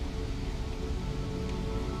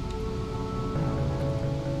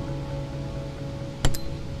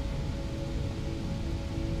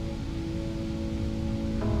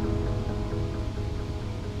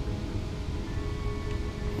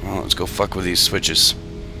 Well, let's go fuck with these switches.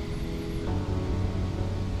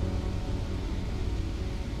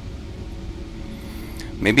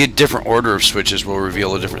 Maybe a different order of switches will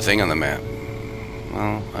reveal a different thing on the map.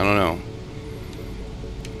 Well, I don't know.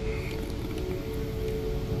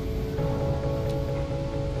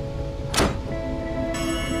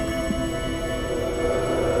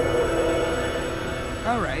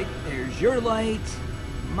 Alright, there's your light,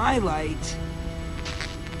 my light.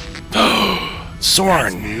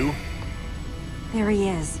 Soren! There he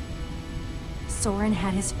is. Soren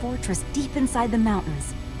had his fortress deep inside the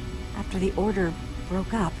mountains. After the Order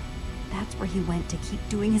broke up, that's where he went to keep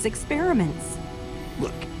doing his experiments.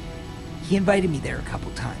 Look, he invited me there a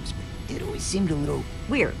couple times, but it always seemed a little...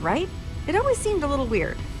 Weird, right? It always seemed a little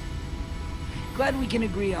weird. Glad we can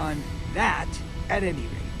agree on that, at any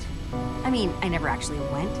rate. I mean, I never actually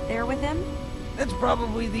went there with him. That's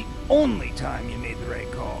probably the only time you made the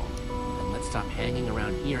right call. Then let's stop hanging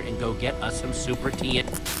around here and go get us some super tea and...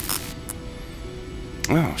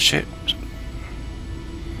 Oh, shit.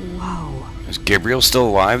 Whoa. Is Gabriel still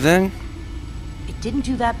alive then? It didn't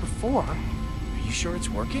do that before. Are you sure it's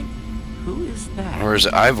working? Who is that? Or is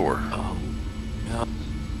it Ivor? Oh, no.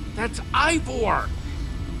 That's Ivor!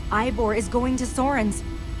 Ivor is going to Soren's.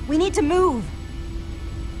 We need to move.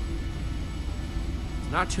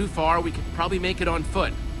 It's not too far. We could probably make it on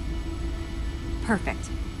foot. Perfect.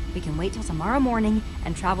 We can wait till tomorrow morning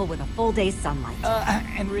and travel with a full day's sunlight.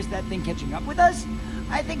 And risk that thing catching up with us?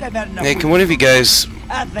 I think I've had enough. Hey, can one of you guys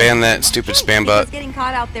ban that stupid spam bot? Because getting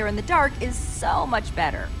caught out there in the dark is so much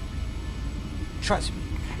better. Trust me,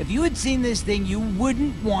 if you had seen this thing, you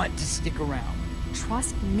wouldn't want to stick around.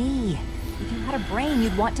 Trust me. If you had a brain,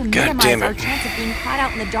 you'd want to God minimize damn our it. chance of being caught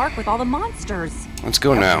out in the dark with all the monsters. Let's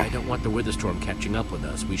go now. I don't want the Witherstorm catching up with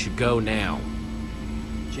us. We should go now.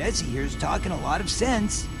 Jesse here's talking a lot of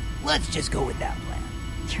sense. Let's just go with that plan.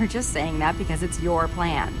 You're just saying that because it's your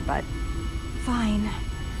plan, but fine.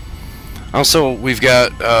 Also, we've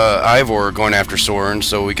got Ivor going after Soren,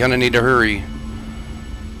 so we kind of need to hurry.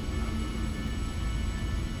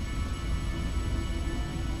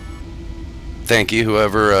 Thank you,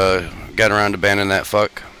 whoever got around to banning that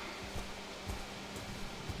fuck.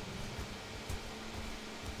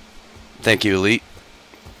 Thank you, Elite.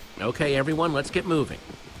 Okay, everyone, let's get moving.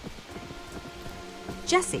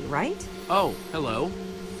 Jesse, right? Oh, hello.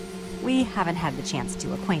 We haven't had the chance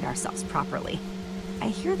to acquaint ourselves properly. I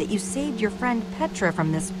hear that you saved your friend Petra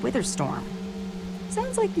from this Witherstorm.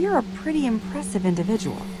 Sounds like you're a pretty impressive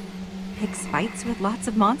individual. Picks fights with lots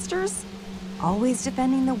of monsters? Always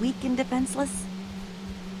defending the weak and defenseless?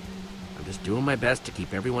 I'm just doing my best to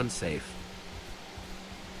keep everyone safe.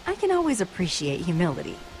 I can always appreciate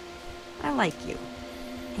humility. I like you.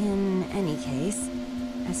 In any case,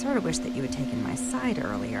 I sort of wish that you had taken my side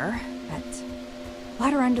earlier, but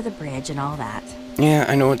water under the bridge and all that. Yeah,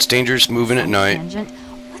 I know it's dangerous moving at night. Tangent.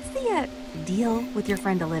 What's the deal with your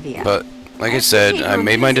friend Olivia? But, like I said, I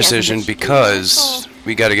made my decision because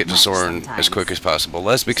we gotta get to Soren as quick as possible.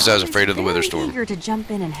 Less because I was afraid of the Witherstorm. Eager to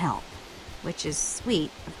jump in and help, which is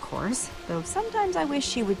sweet, of course, though sometimes I wish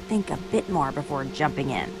she would think a bit more before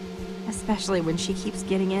jumping in. Especially when she keeps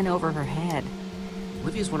getting in over her head.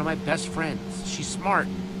 Olivia's one of my best friends. She's smart.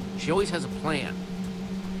 She always has a plan.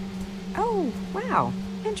 Oh, wow.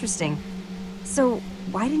 Interesting. So,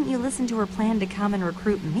 why didn't you listen to her plan to come and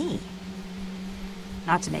recruit me?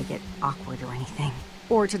 Not to make it awkward or anything.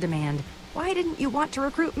 Or to demand, why didn't you want to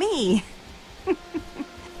recruit me?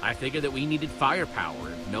 I figured that we needed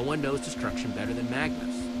firepower. No one knows destruction better than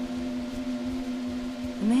Magnus.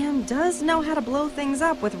 The man does know how to blow things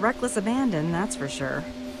up with reckless abandon, that's for sure.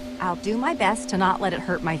 I'll do my best to not let it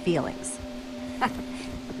hurt my feelings.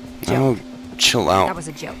 Oh, chill out. That was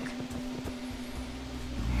a joke.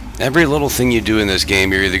 Every little thing you do in this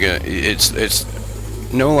game, you're either gonna...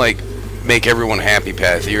 It's no, like, make everyone happy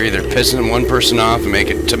path. You're either pissing one person off and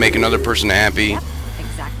make another person happy, Yep,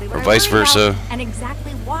 exactly what or I vice worry versa. about, and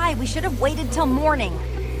exactly why we should have waited till morning.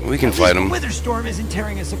 We can fight them. The Wither Storm isn't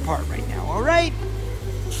tearing us apart right now, alright?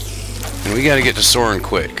 And we gotta get to Soren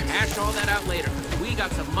quick. Hash all that out later. We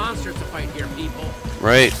got some monsters to fight here, people.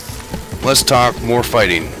 Right? Let's talk more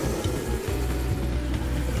fighting.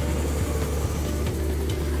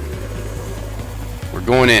 We're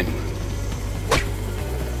going in.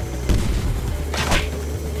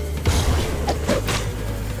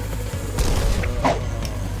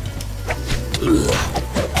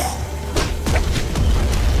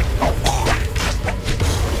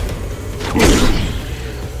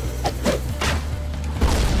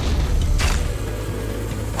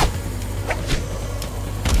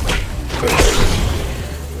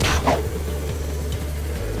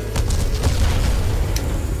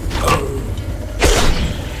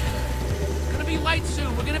 Gonna be light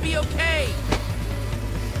soon. We're gonna be okay.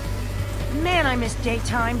 Man, I miss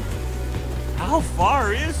daytime. How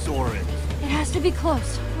far is Soren? It has to be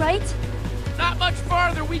close, right? Not much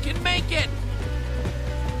farther. We can make it.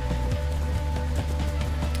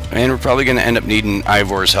 And we're probably gonna end up needing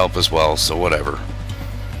Ivor's help as well, so whatever.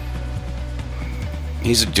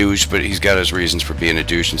 He's a douche, but he's got his reasons for being a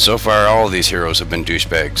douche, and so far all of these heroes have been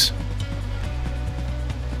douchebags.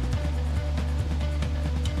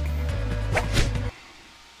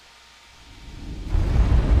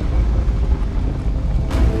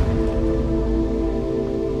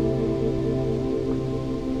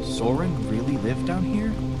 Soren really lived down here?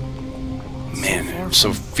 Man,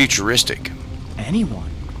 so futuristic. Anyone?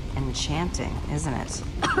 Enchanting, isn't it?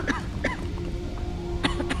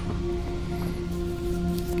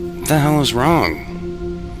 What the hell is wrong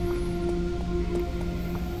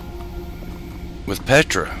with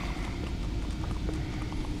Petra?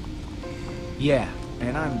 Yeah,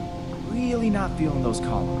 and I'm really not feeling those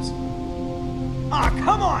columns. Aw,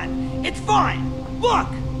 come on! It's fine! Look!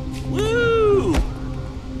 Woo!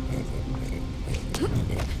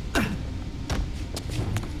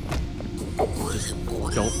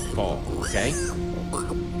 Don't fall, okay?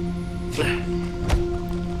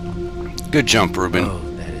 Good jump, Ruben. Oh,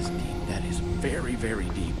 that is deep. That is very, very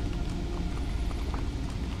deep.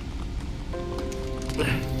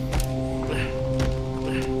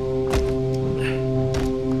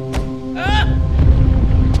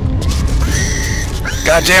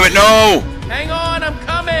 God damn it, no! Hang on, I'm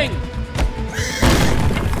coming!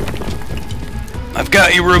 I've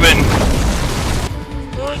got you, Ruben.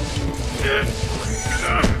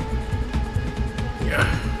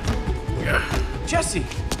 Jesse,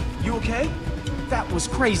 you okay? That was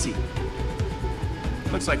crazy.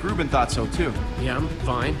 Looks like Ruben thought so too. Yeah, I'm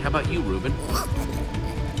fine. How about you, Ruben?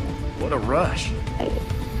 What a rush.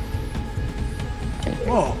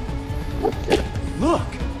 Whoa. Look.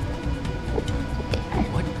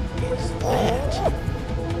 What is that?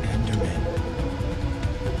 Enderman.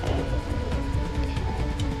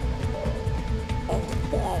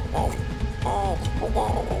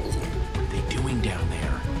 What are they doing down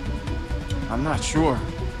there? I'm not sure.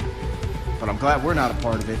 But I'm glad we're not a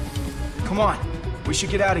part of it. Come on. We should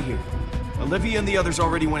get out of here. Olivia and the others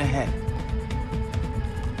already went ahead.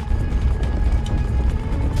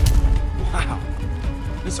 Wow.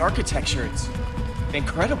 This architecture, it's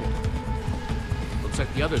incredible. Looks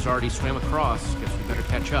like the others already swam across. Guess we better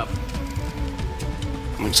catch up.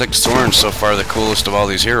 Looks like Soren's so far the coolest of all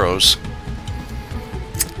these heroes.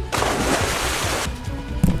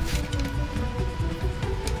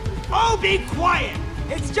 Oh, be quiet!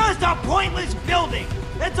 It's just a pointless building!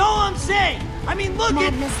 That's all I'm saying! I mean, look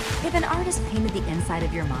at... Magnus, if an artist painted the inside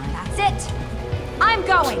of your mind, that's it! I'm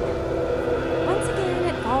going! Once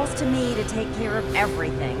again, it falls to me to take care of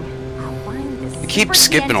everything. I'll find this It keeps super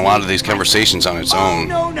skipping a lot of these conversations on its Oh, own.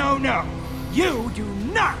 no. You do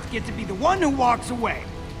not get to be the one who walks away.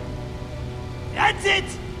 That's it!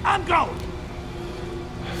 I'm going!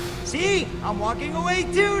 See? I'm walking away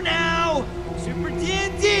too now! Super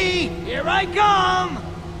TNT! Here I come!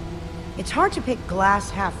 It's hard to pick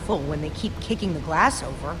glass half full when they keep kicking the glass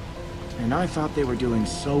over. And I thought they were doing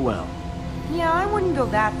so well. Yeah, I wouldn't go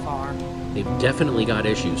that far. They've definitely got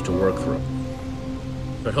issues to work through.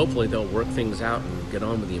 But hopefully they'll work things out and get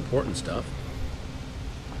on with the important stuff.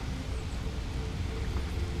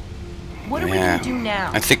 What are we Yeah, gonna do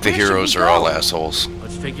now? I think the Where should heroes we are all go? assholes.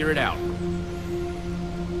 Let's figure it out.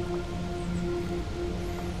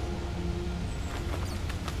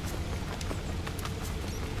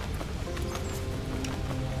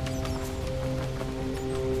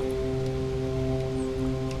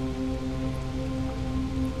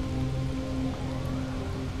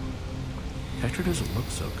 sure doesn't look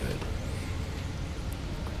so good.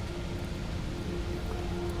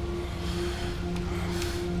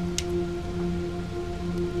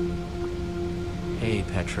 Hey,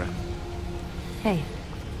 Petra. Hey.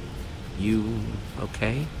 You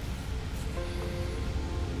okay?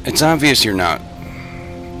 It's obvious you're not.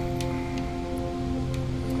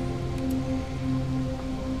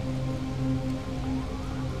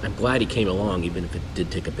 I'm glad he came along, even if it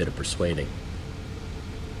did take a bit of persuading.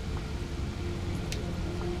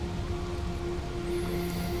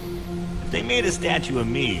 If they made a statue of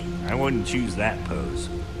me, I wouldn't choose that pose.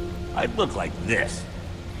 I'd look like this.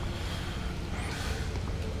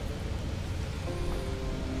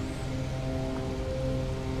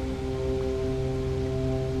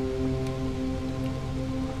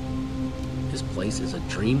 This place is a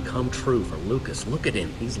dream come true for Lucas. Look at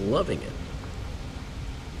him. He's loving it.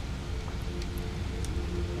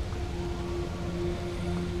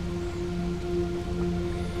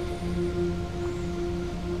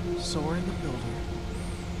 Soren the Builder,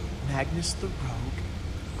 Magnus the Rogue,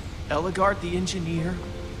 Ellegaard the Engineer,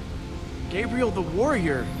 Gabriel the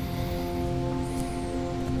Warrior.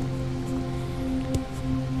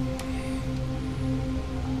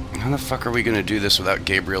 How the fuck are we gonna do this without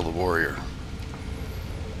Gabriel the Warrior?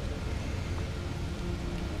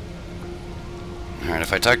 Alright,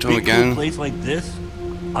 if I talk to him again... A place like this?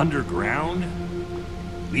 Underground?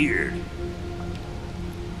 Weird.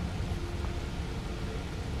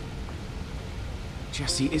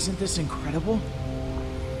 Jesse, isn't this incredible?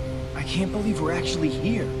 I can't believe we're actually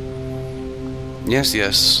here. Yes,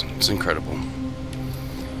 it's incredible.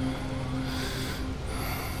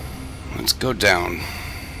 Let's go down.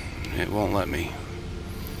 It won't let me.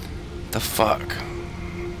 The fuck?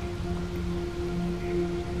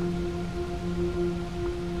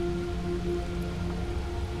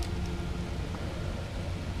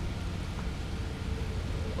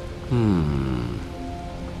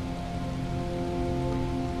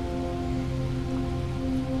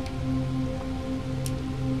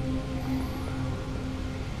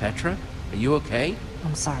 Petra, are you okay?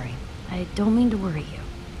 I'm sorry. I don't mean to worry you.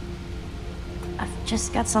 I've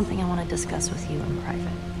just got something I want to discuss with you in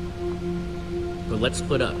private. But let's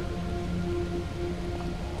split up.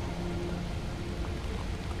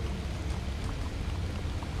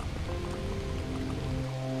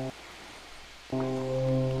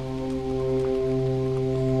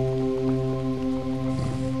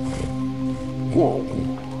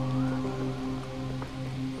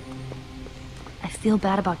 I feel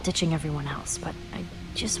bad about ditching everyone else, but I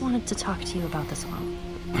just wanted to talk to you about this alone.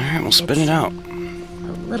 Alright, we'll spit it out.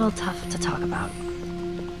 A little tough to talk about.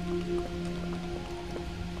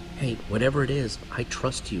 Hey, whatever it is, I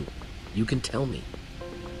trust you. You can tell me.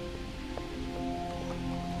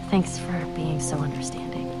 Thanks for being so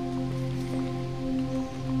understanding.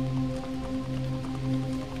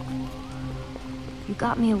 You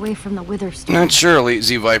got me away from the Wither Storm. Not sure, Elite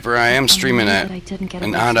Z Viper. I am streaming at I didn't get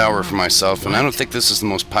an away odd so hour well. for myself, and I don't think this is the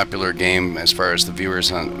most popular game as far as the viewers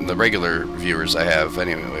on the regular viewers I have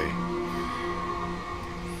anyway.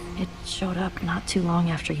 It showed up not too long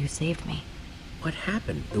after you saved me. What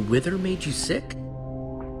happened? The Wither made you sick? Do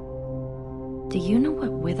you know what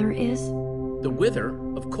Wither is? The Wither?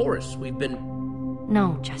 Of course, we've been...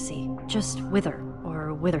 No, Jesse. Just Wither,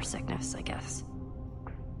 or Wither sickness, I guess.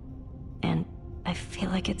 And I feel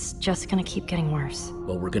like it's just gonna keep getting worse.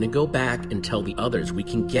 Well, we're gonna go back and tell the others we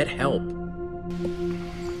can get help.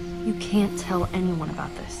 You can't tell anyone about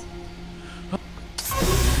this.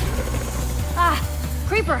 Ah!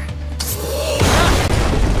 Creeper!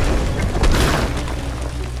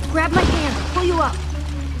 Grab my hand, pull you up.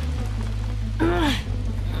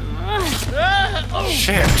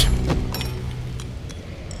 Shit!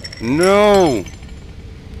 No!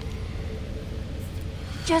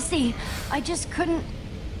 Jesse, I just couldn't...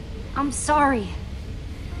 I'm sorry.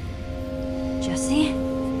 Jesse?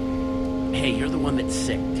 Hey, you're the one that's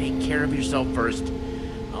sick. Take care of yourself first.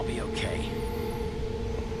 I'll be okay.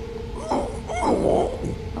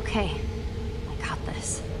 Okay, I got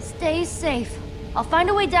this. Stay safe. I'll find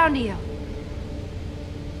a way down to you.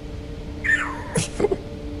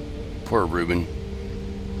 Poor Ruben.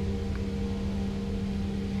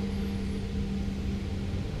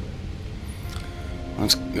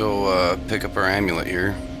 Let's go pick up our amulet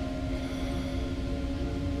here.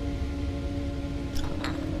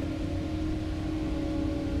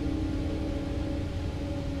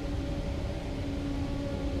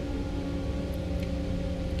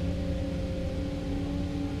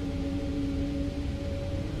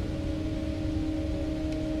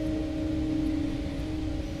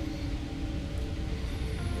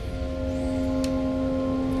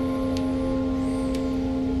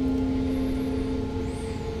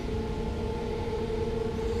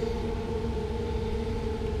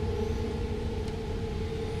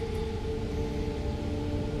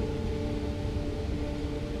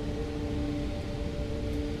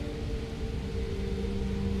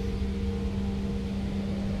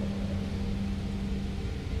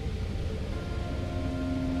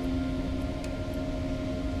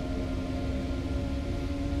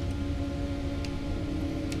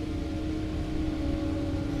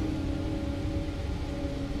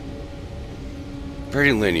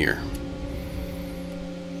 pretty linear.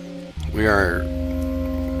 We are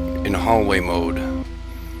in hallway mode.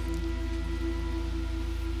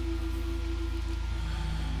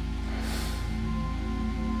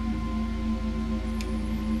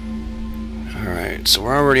 Alright, so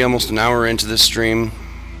we're already almost an hour into this stream.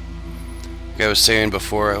 Like I was saying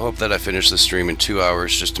before, I hope that I finish the stream in 2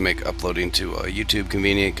 hours just to make uploading to YouTube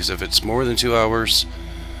convenient, because if it's more than 2 hours,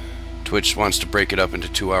 Twitch wants to break it up into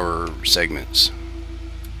 2-hour segments.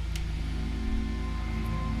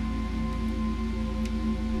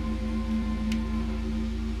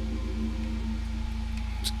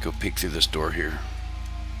 Let's go peek through this door here.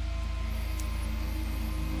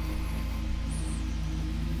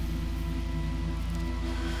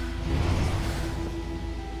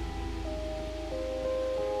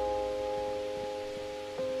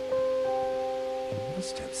 He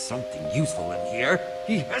must have something useful in here.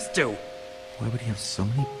 He has to. Why would he have so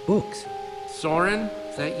many books? Soren,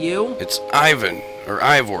 is that you? It's Ivan, or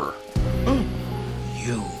Ivor.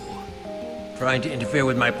 You. Trying to interfere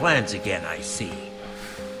with my plans again, I see.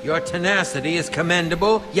 Your tenacity is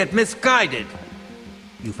commendable, yet misguided.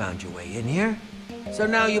 You found your way in here, so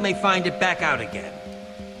now you may find it back out again.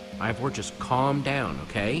 Ivor, just calm down,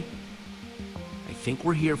 okay? I think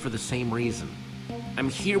we're here for the same reason. I'm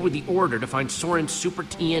here with the order to find Soren's Super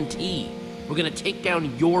TNT. We're gonna take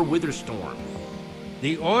down your Witherstorm.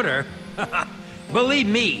 The order? Believe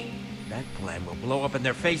me, that plan will blow up in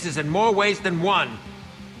their faces in more ways than one.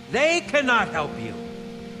 They cannot help you.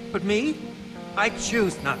 But me? I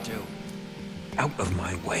choose not to. Out of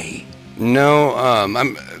my way. No,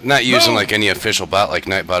 I'm not using like any official bot like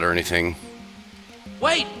Nightbot or anything.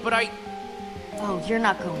 Wait, but I... Oh, you're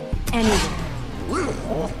not going anywhere.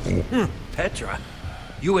 Petra,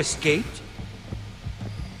 you escaped?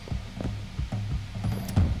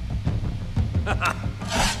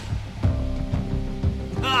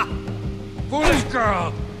 Foolish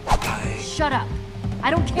girl! Shut up. I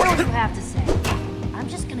don't care what you have to say. I'm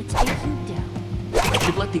just gonna take you down. I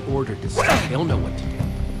should let the order decide. They'll know what to do.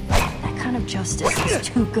 That kind of justice is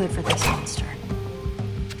too good for this monster.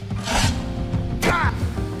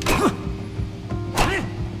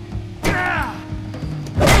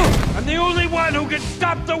 I'm the only one who can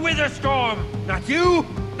stop the Witherstorm! Not you,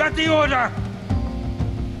 not the order!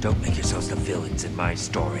 Don't make yourselves the villains in my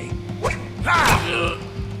story.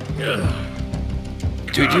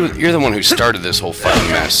 Dude, you're the one who started this whole fucking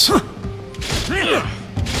mess.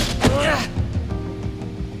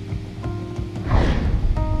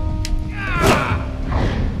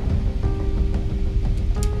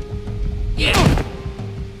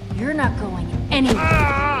 You're not going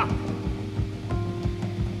anywhere.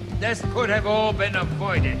 This could have all been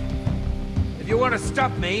avoided. If you want to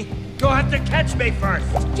stop me, you'll have to catch me first.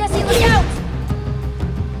 Jesse, look out!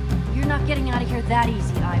 You're not getting out of here that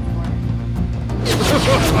easy, Ivor.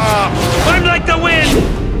 I'm like the wind!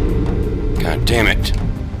 God damn it.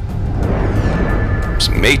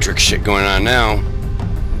 Some Matrix shit going on now.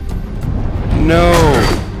 No!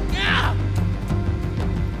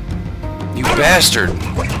 You bastard!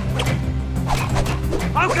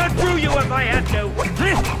 I'll cut through you if I had to!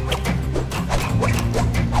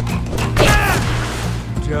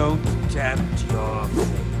 Don't tempt your fate.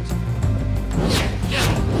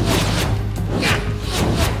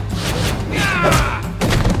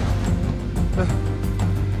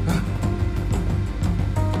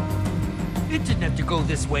 It didn't have to go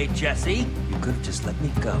this way, Jesse. You could have just let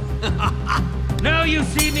me go. Now you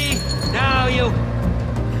see me! Now you...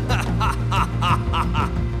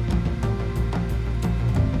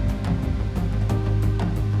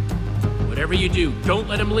 Whatever you do, don't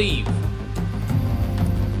let him leave.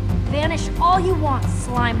 Vanish all you want,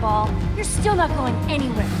 Slimeball. You're still not going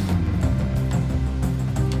anywhere.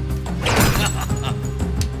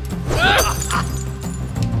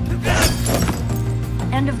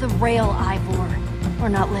 End of the rail, Ivor. We're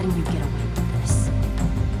not letting you get away with this.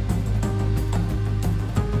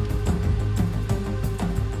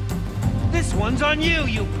 This one's on you,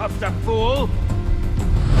 you puffed up fool!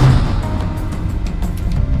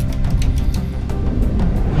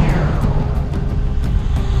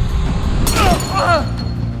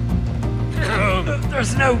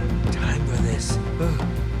 There's no time for this.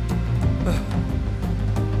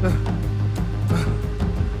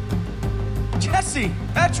 Jesse!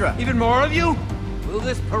 Petra! Even more of you? Will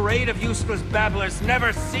this parade of useless babblers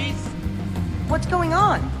never cease? What's going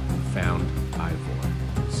on? Found Ivor.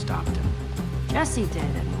 Stopped him. Jesse did,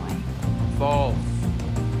 anyway. False.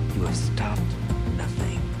 You have stopped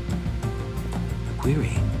nothing. A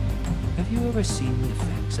query. Have you ever seen the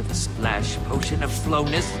effects of a splash potion of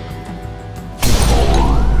slowness?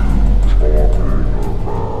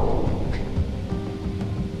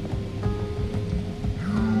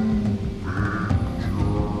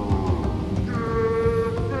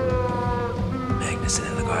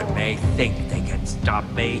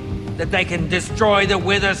 me that they can destroy the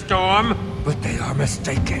Witherstorm? But they are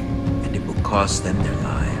mistaken, and it will cost them their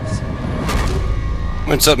lives.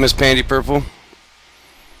 What's up, Miss Panty Purple?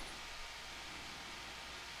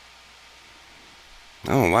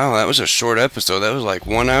 Oh, wow, that was a short episode. That was like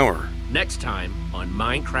 1 hour. Next time on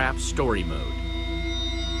Minecraft Story Mode.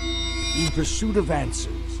 In pursuit of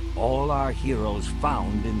answers, all our heroes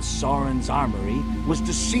found in Soren's armory was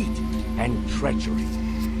deceit and treachery.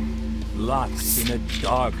 Locked in a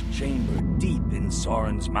dark chamber deep in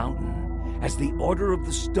Soren's mountain, as the Order of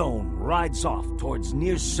the Stone rides off towards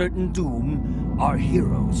near certain doom, our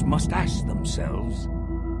heroes must ask themselves,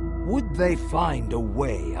 would they find a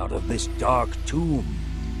way out of this dark tomb?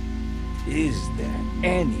 Is there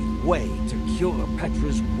any way to cure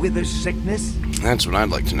Petra's wither sickness? That's what I'd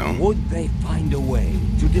like to know. Would they find a way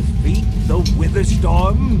to defeat the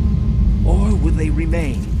Witherstorm? Or will they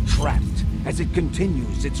remain trapped as it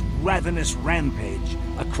continues its ravenous rampage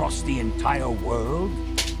across the entire world?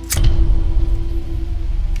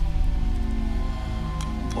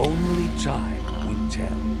 Only time will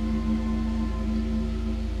tell.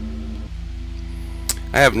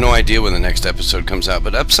 I have no idea when the next episode comes out,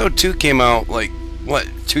 but episode 2 came out like, what,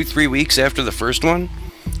 2-3 weeks after the first one?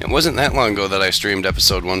 It wasn't that long ago that I streamed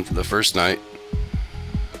episode 1 for the first night.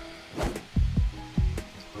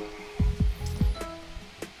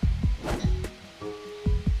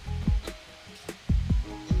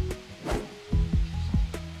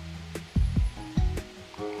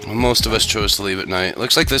 Well, most of us chose to leave at night.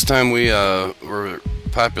 Looks like this time we were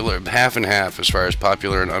popular, half and half as far as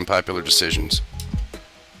popular and unpopular decisions.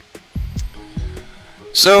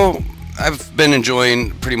 So, I've been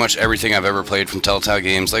enjoying pretty much everything I've ever played from Telltale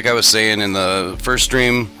Games. Like I was saying in the first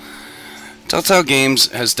stream, Telltale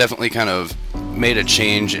Games has definitely kind of made a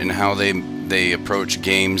change in how they approach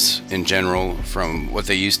games in general from what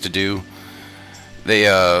they used to do. They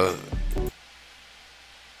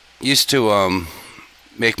used to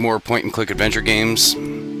make more point-and-click adventure games.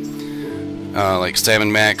 Like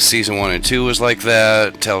Sam & Max Season 1 and 2 was like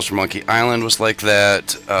that. Tales from Monkey Island was like that.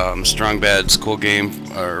 Strong Bad's cool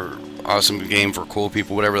game, or awesome game for cool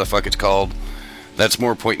people, whatever the fuck it's called. That's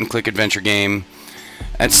more point-and-click adventure game.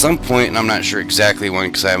 At some point, and I'm not sure exactly when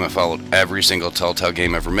because I haven't followed every single Telltale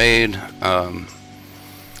game ever made,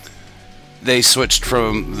 they switched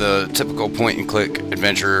from the typical point-and-click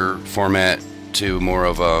adventure format to more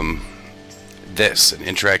of this, an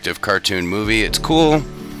interactive cartoon movie. It's cool.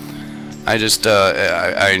 I just,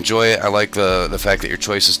 I enjoy it. I like the fact that your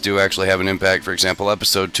choices do actually have an impact. For example,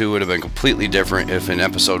 episode 2 would have been completely different if in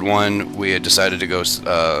episode 1 we had decided to go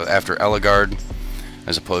after Ellegaard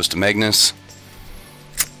as opposed to Magnus.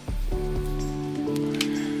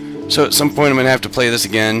 So at some point I'm going to have to play this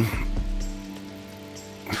again.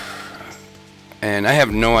 And I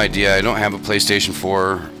have no idea. I don't have a PlayStation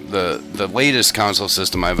 4. The latest console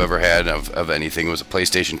system I've ever had of anything was a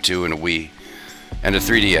PlayStation 2 and a Wii. And a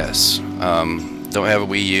 3DS. Don't have a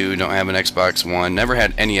Wii U, don't have an Xbox One, never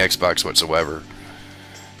had any Xbox whatsoever.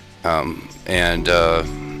 And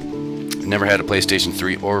never had a PlayStation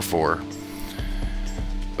 3 or 4.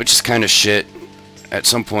 Which is kind of shit. At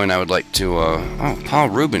some point I would like to, oh, Paul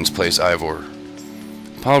Rubens plays Ivor.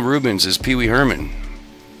 Paul Rubens is Pee Wee Herman.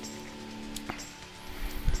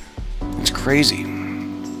 It's crazy.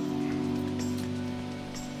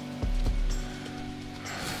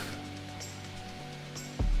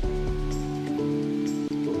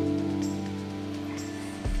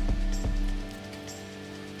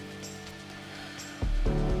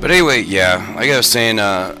 But anyway, yeah, like I was saying,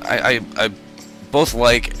 I both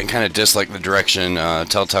like and kind of dislike the direction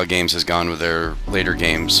Telltale Games has gone with their later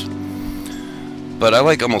games. But I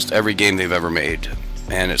like almost every game they've ever made.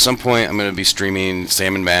 And at some point I'm going to be streaming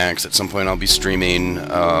Sam & Max, at some point I'll be streaming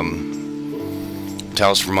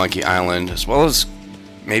Tales from Monkey Island, as well as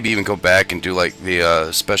maybe even go back and do like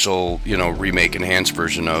the special, you know, remake enhanced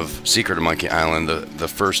version of Secret of Monkey Island, the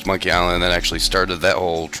first Monkey Island that actually started that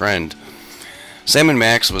whole trend. Sam &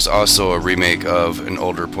 Max was also a remake of an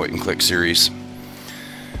older point-and-click series.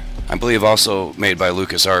 I believe also made by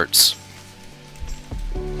LucasArts.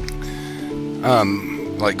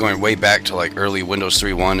 Like going way back to like early Windows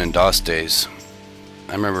 3.1 and DOS days.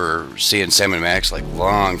 I remember seeing Sam & Max like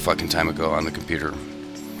long fucking time ago on the computer.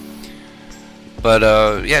 But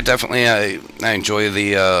yeah, definitely I enjoy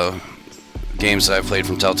the games that I've played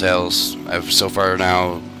from Telltale's. I've so far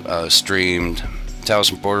now streamed Tales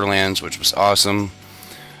from Borderlands, which was awesome.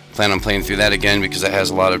 Plan on playing through that again because that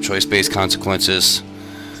has a lot of choice-based consequences.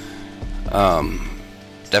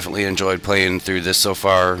 Definitely enjoyed playing through this so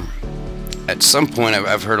far. At some point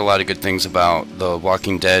I've heard a lot of good things about The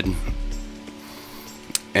Walking Dead.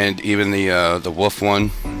 and even the wolf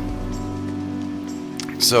one.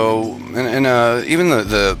 So, and even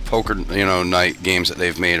the poker, night games that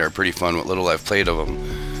they've made are pretty fun. What little I've played of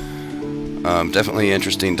them, definitely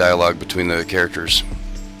interesting dialogue between the characters.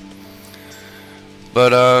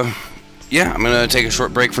 But yeah, I'm gonna take a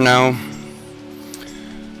short break for now.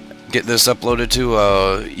 Get this uploaded to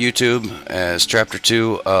YouTube as Chapter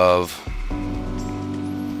 2 of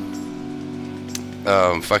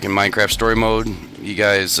fucking Minecraft Story Mode. You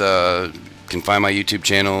guys can find my YouTube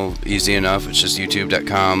channel easy enough. It's just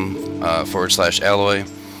youtube.com/alloy.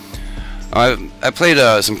 I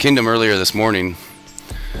played some Kingdom earlier this morning,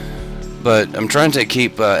 but I'm trying to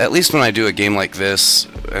keep, at least when I do a game like this,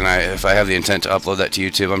 and if I have the intent to upload that to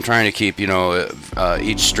YouTube, I'm trying to keep,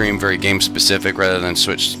 each stream very game specific rather than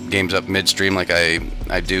switch games up midstream like I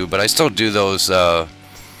do. But I still do those.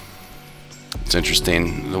 It's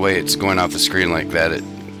interesting the way it's going off the screen like that. It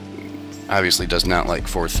obviously does not like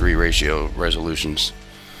 4:3 ratio resolutions.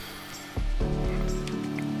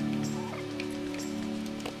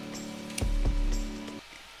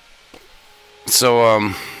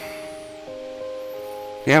 So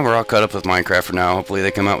yeah, we're all caught up with Minecraft for now. Hopefully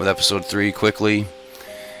they come out with episode 3 quickly.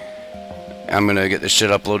 I'm gonna get this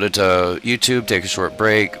shit uploaded to YouTube, take a short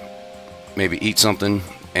break, maybe eat something,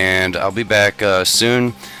 and I'll be back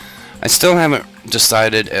soon. I still haven't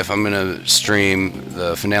decided if I'm gonna stream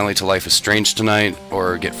the finale to Life is Strange tonight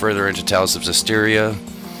or get further into Tales of Zestiria,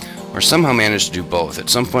 or somehow manage to do both. At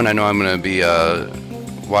some point I know I'm gonna be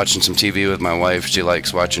watching some TV with my wife. She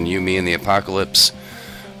likes watching You, Me, and the Apocalypse,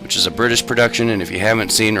 which is a British production, and if you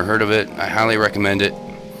haven't seen or heard of it, I highly recommend it.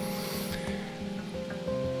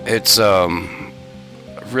 It's a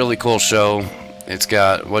really cool show. It's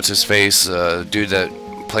got, what's-his-face, dude that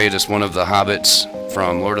played as one of the hobbits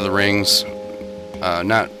from Lord of the Rings.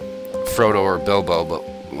 Not Frodo or Bilbo, but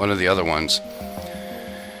one of the other ones.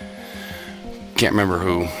 Can't remember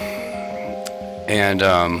who. And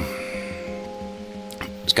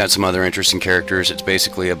it's got some other interesting characters. It's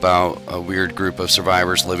basically about a weird group of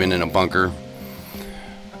survivors living in a bunker,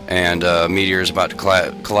 and a meteor is about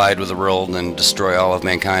to collide with the world and destroy all of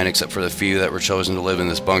mankind except for the few that were chosen to live in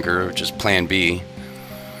this bunker, which is Plan B.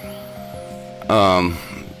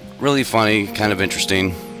 Really funny, kind of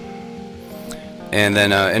interesting. And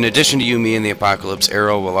then in addition to You, Me, and the Apocalypse,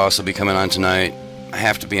 Arrow will also be coming on tonight. I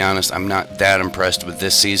have to be honest, I'm not that impressed with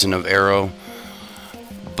this season of Arrow,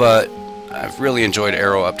 but I've really enjoyed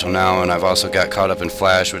Arrow up till now, and I've also got caught up in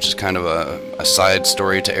Flash, which is kind of a side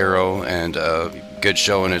story to Arrow, and a good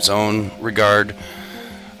show in its own regard.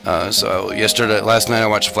 So last night I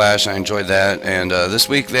watched Flash, I enjoyed that, and this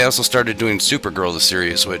week they also started doing Supergirl, the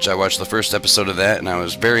series, which I watched the first episode of that, and I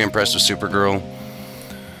was very impressed with Supergirl.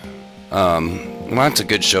 Lots of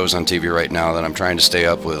good shows on TV right now that I'm trying to stay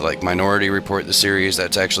up with, like Minority Report, the series,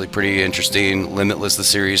 that's actually pretty interesting. Limitless, the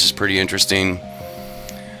series, is pretty interesting.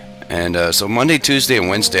 And so Monday, Tuesday, and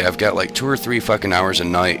Wednesday, I've got like 2 or 3 fucking hours a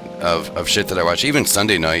night of shit that I watch. Even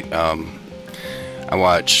Sunday night, I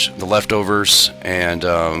watch The Leftovers and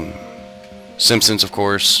Simpsons, of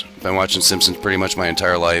course. I've been watching Simpsons pretty much my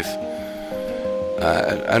entire life.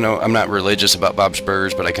 I know I'm not religious about Bob's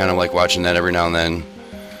Burgers, but I kind of like watching that every now and then.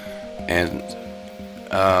 And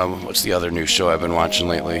what's the other new show I've been watching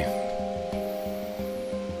lately?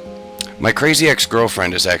 My Crazy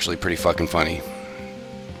Ex-Girlfriend is actually pretty fucking funny.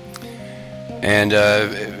 And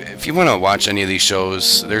if you want to watch any of these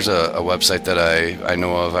shows, there's a website that I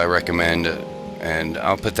know of, I recommend, and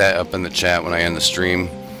I'll put that up in the chat when I end the stream.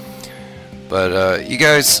 But you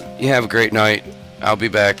guys, you have a great night. I'll be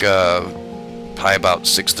back probably about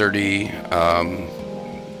 6:30.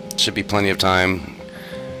 Should be plenty of time.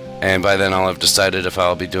 And by then I'll have decided if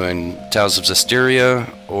I'll be doing Tales of Zestiria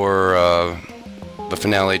or the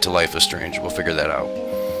finale to Life is Strange. We'll figure that out.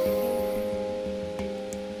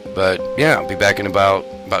 But yeah, I'll be back in about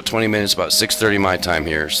 20 minutes, about 6:30 my time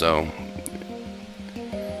here, so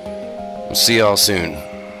we'll see y'all soon.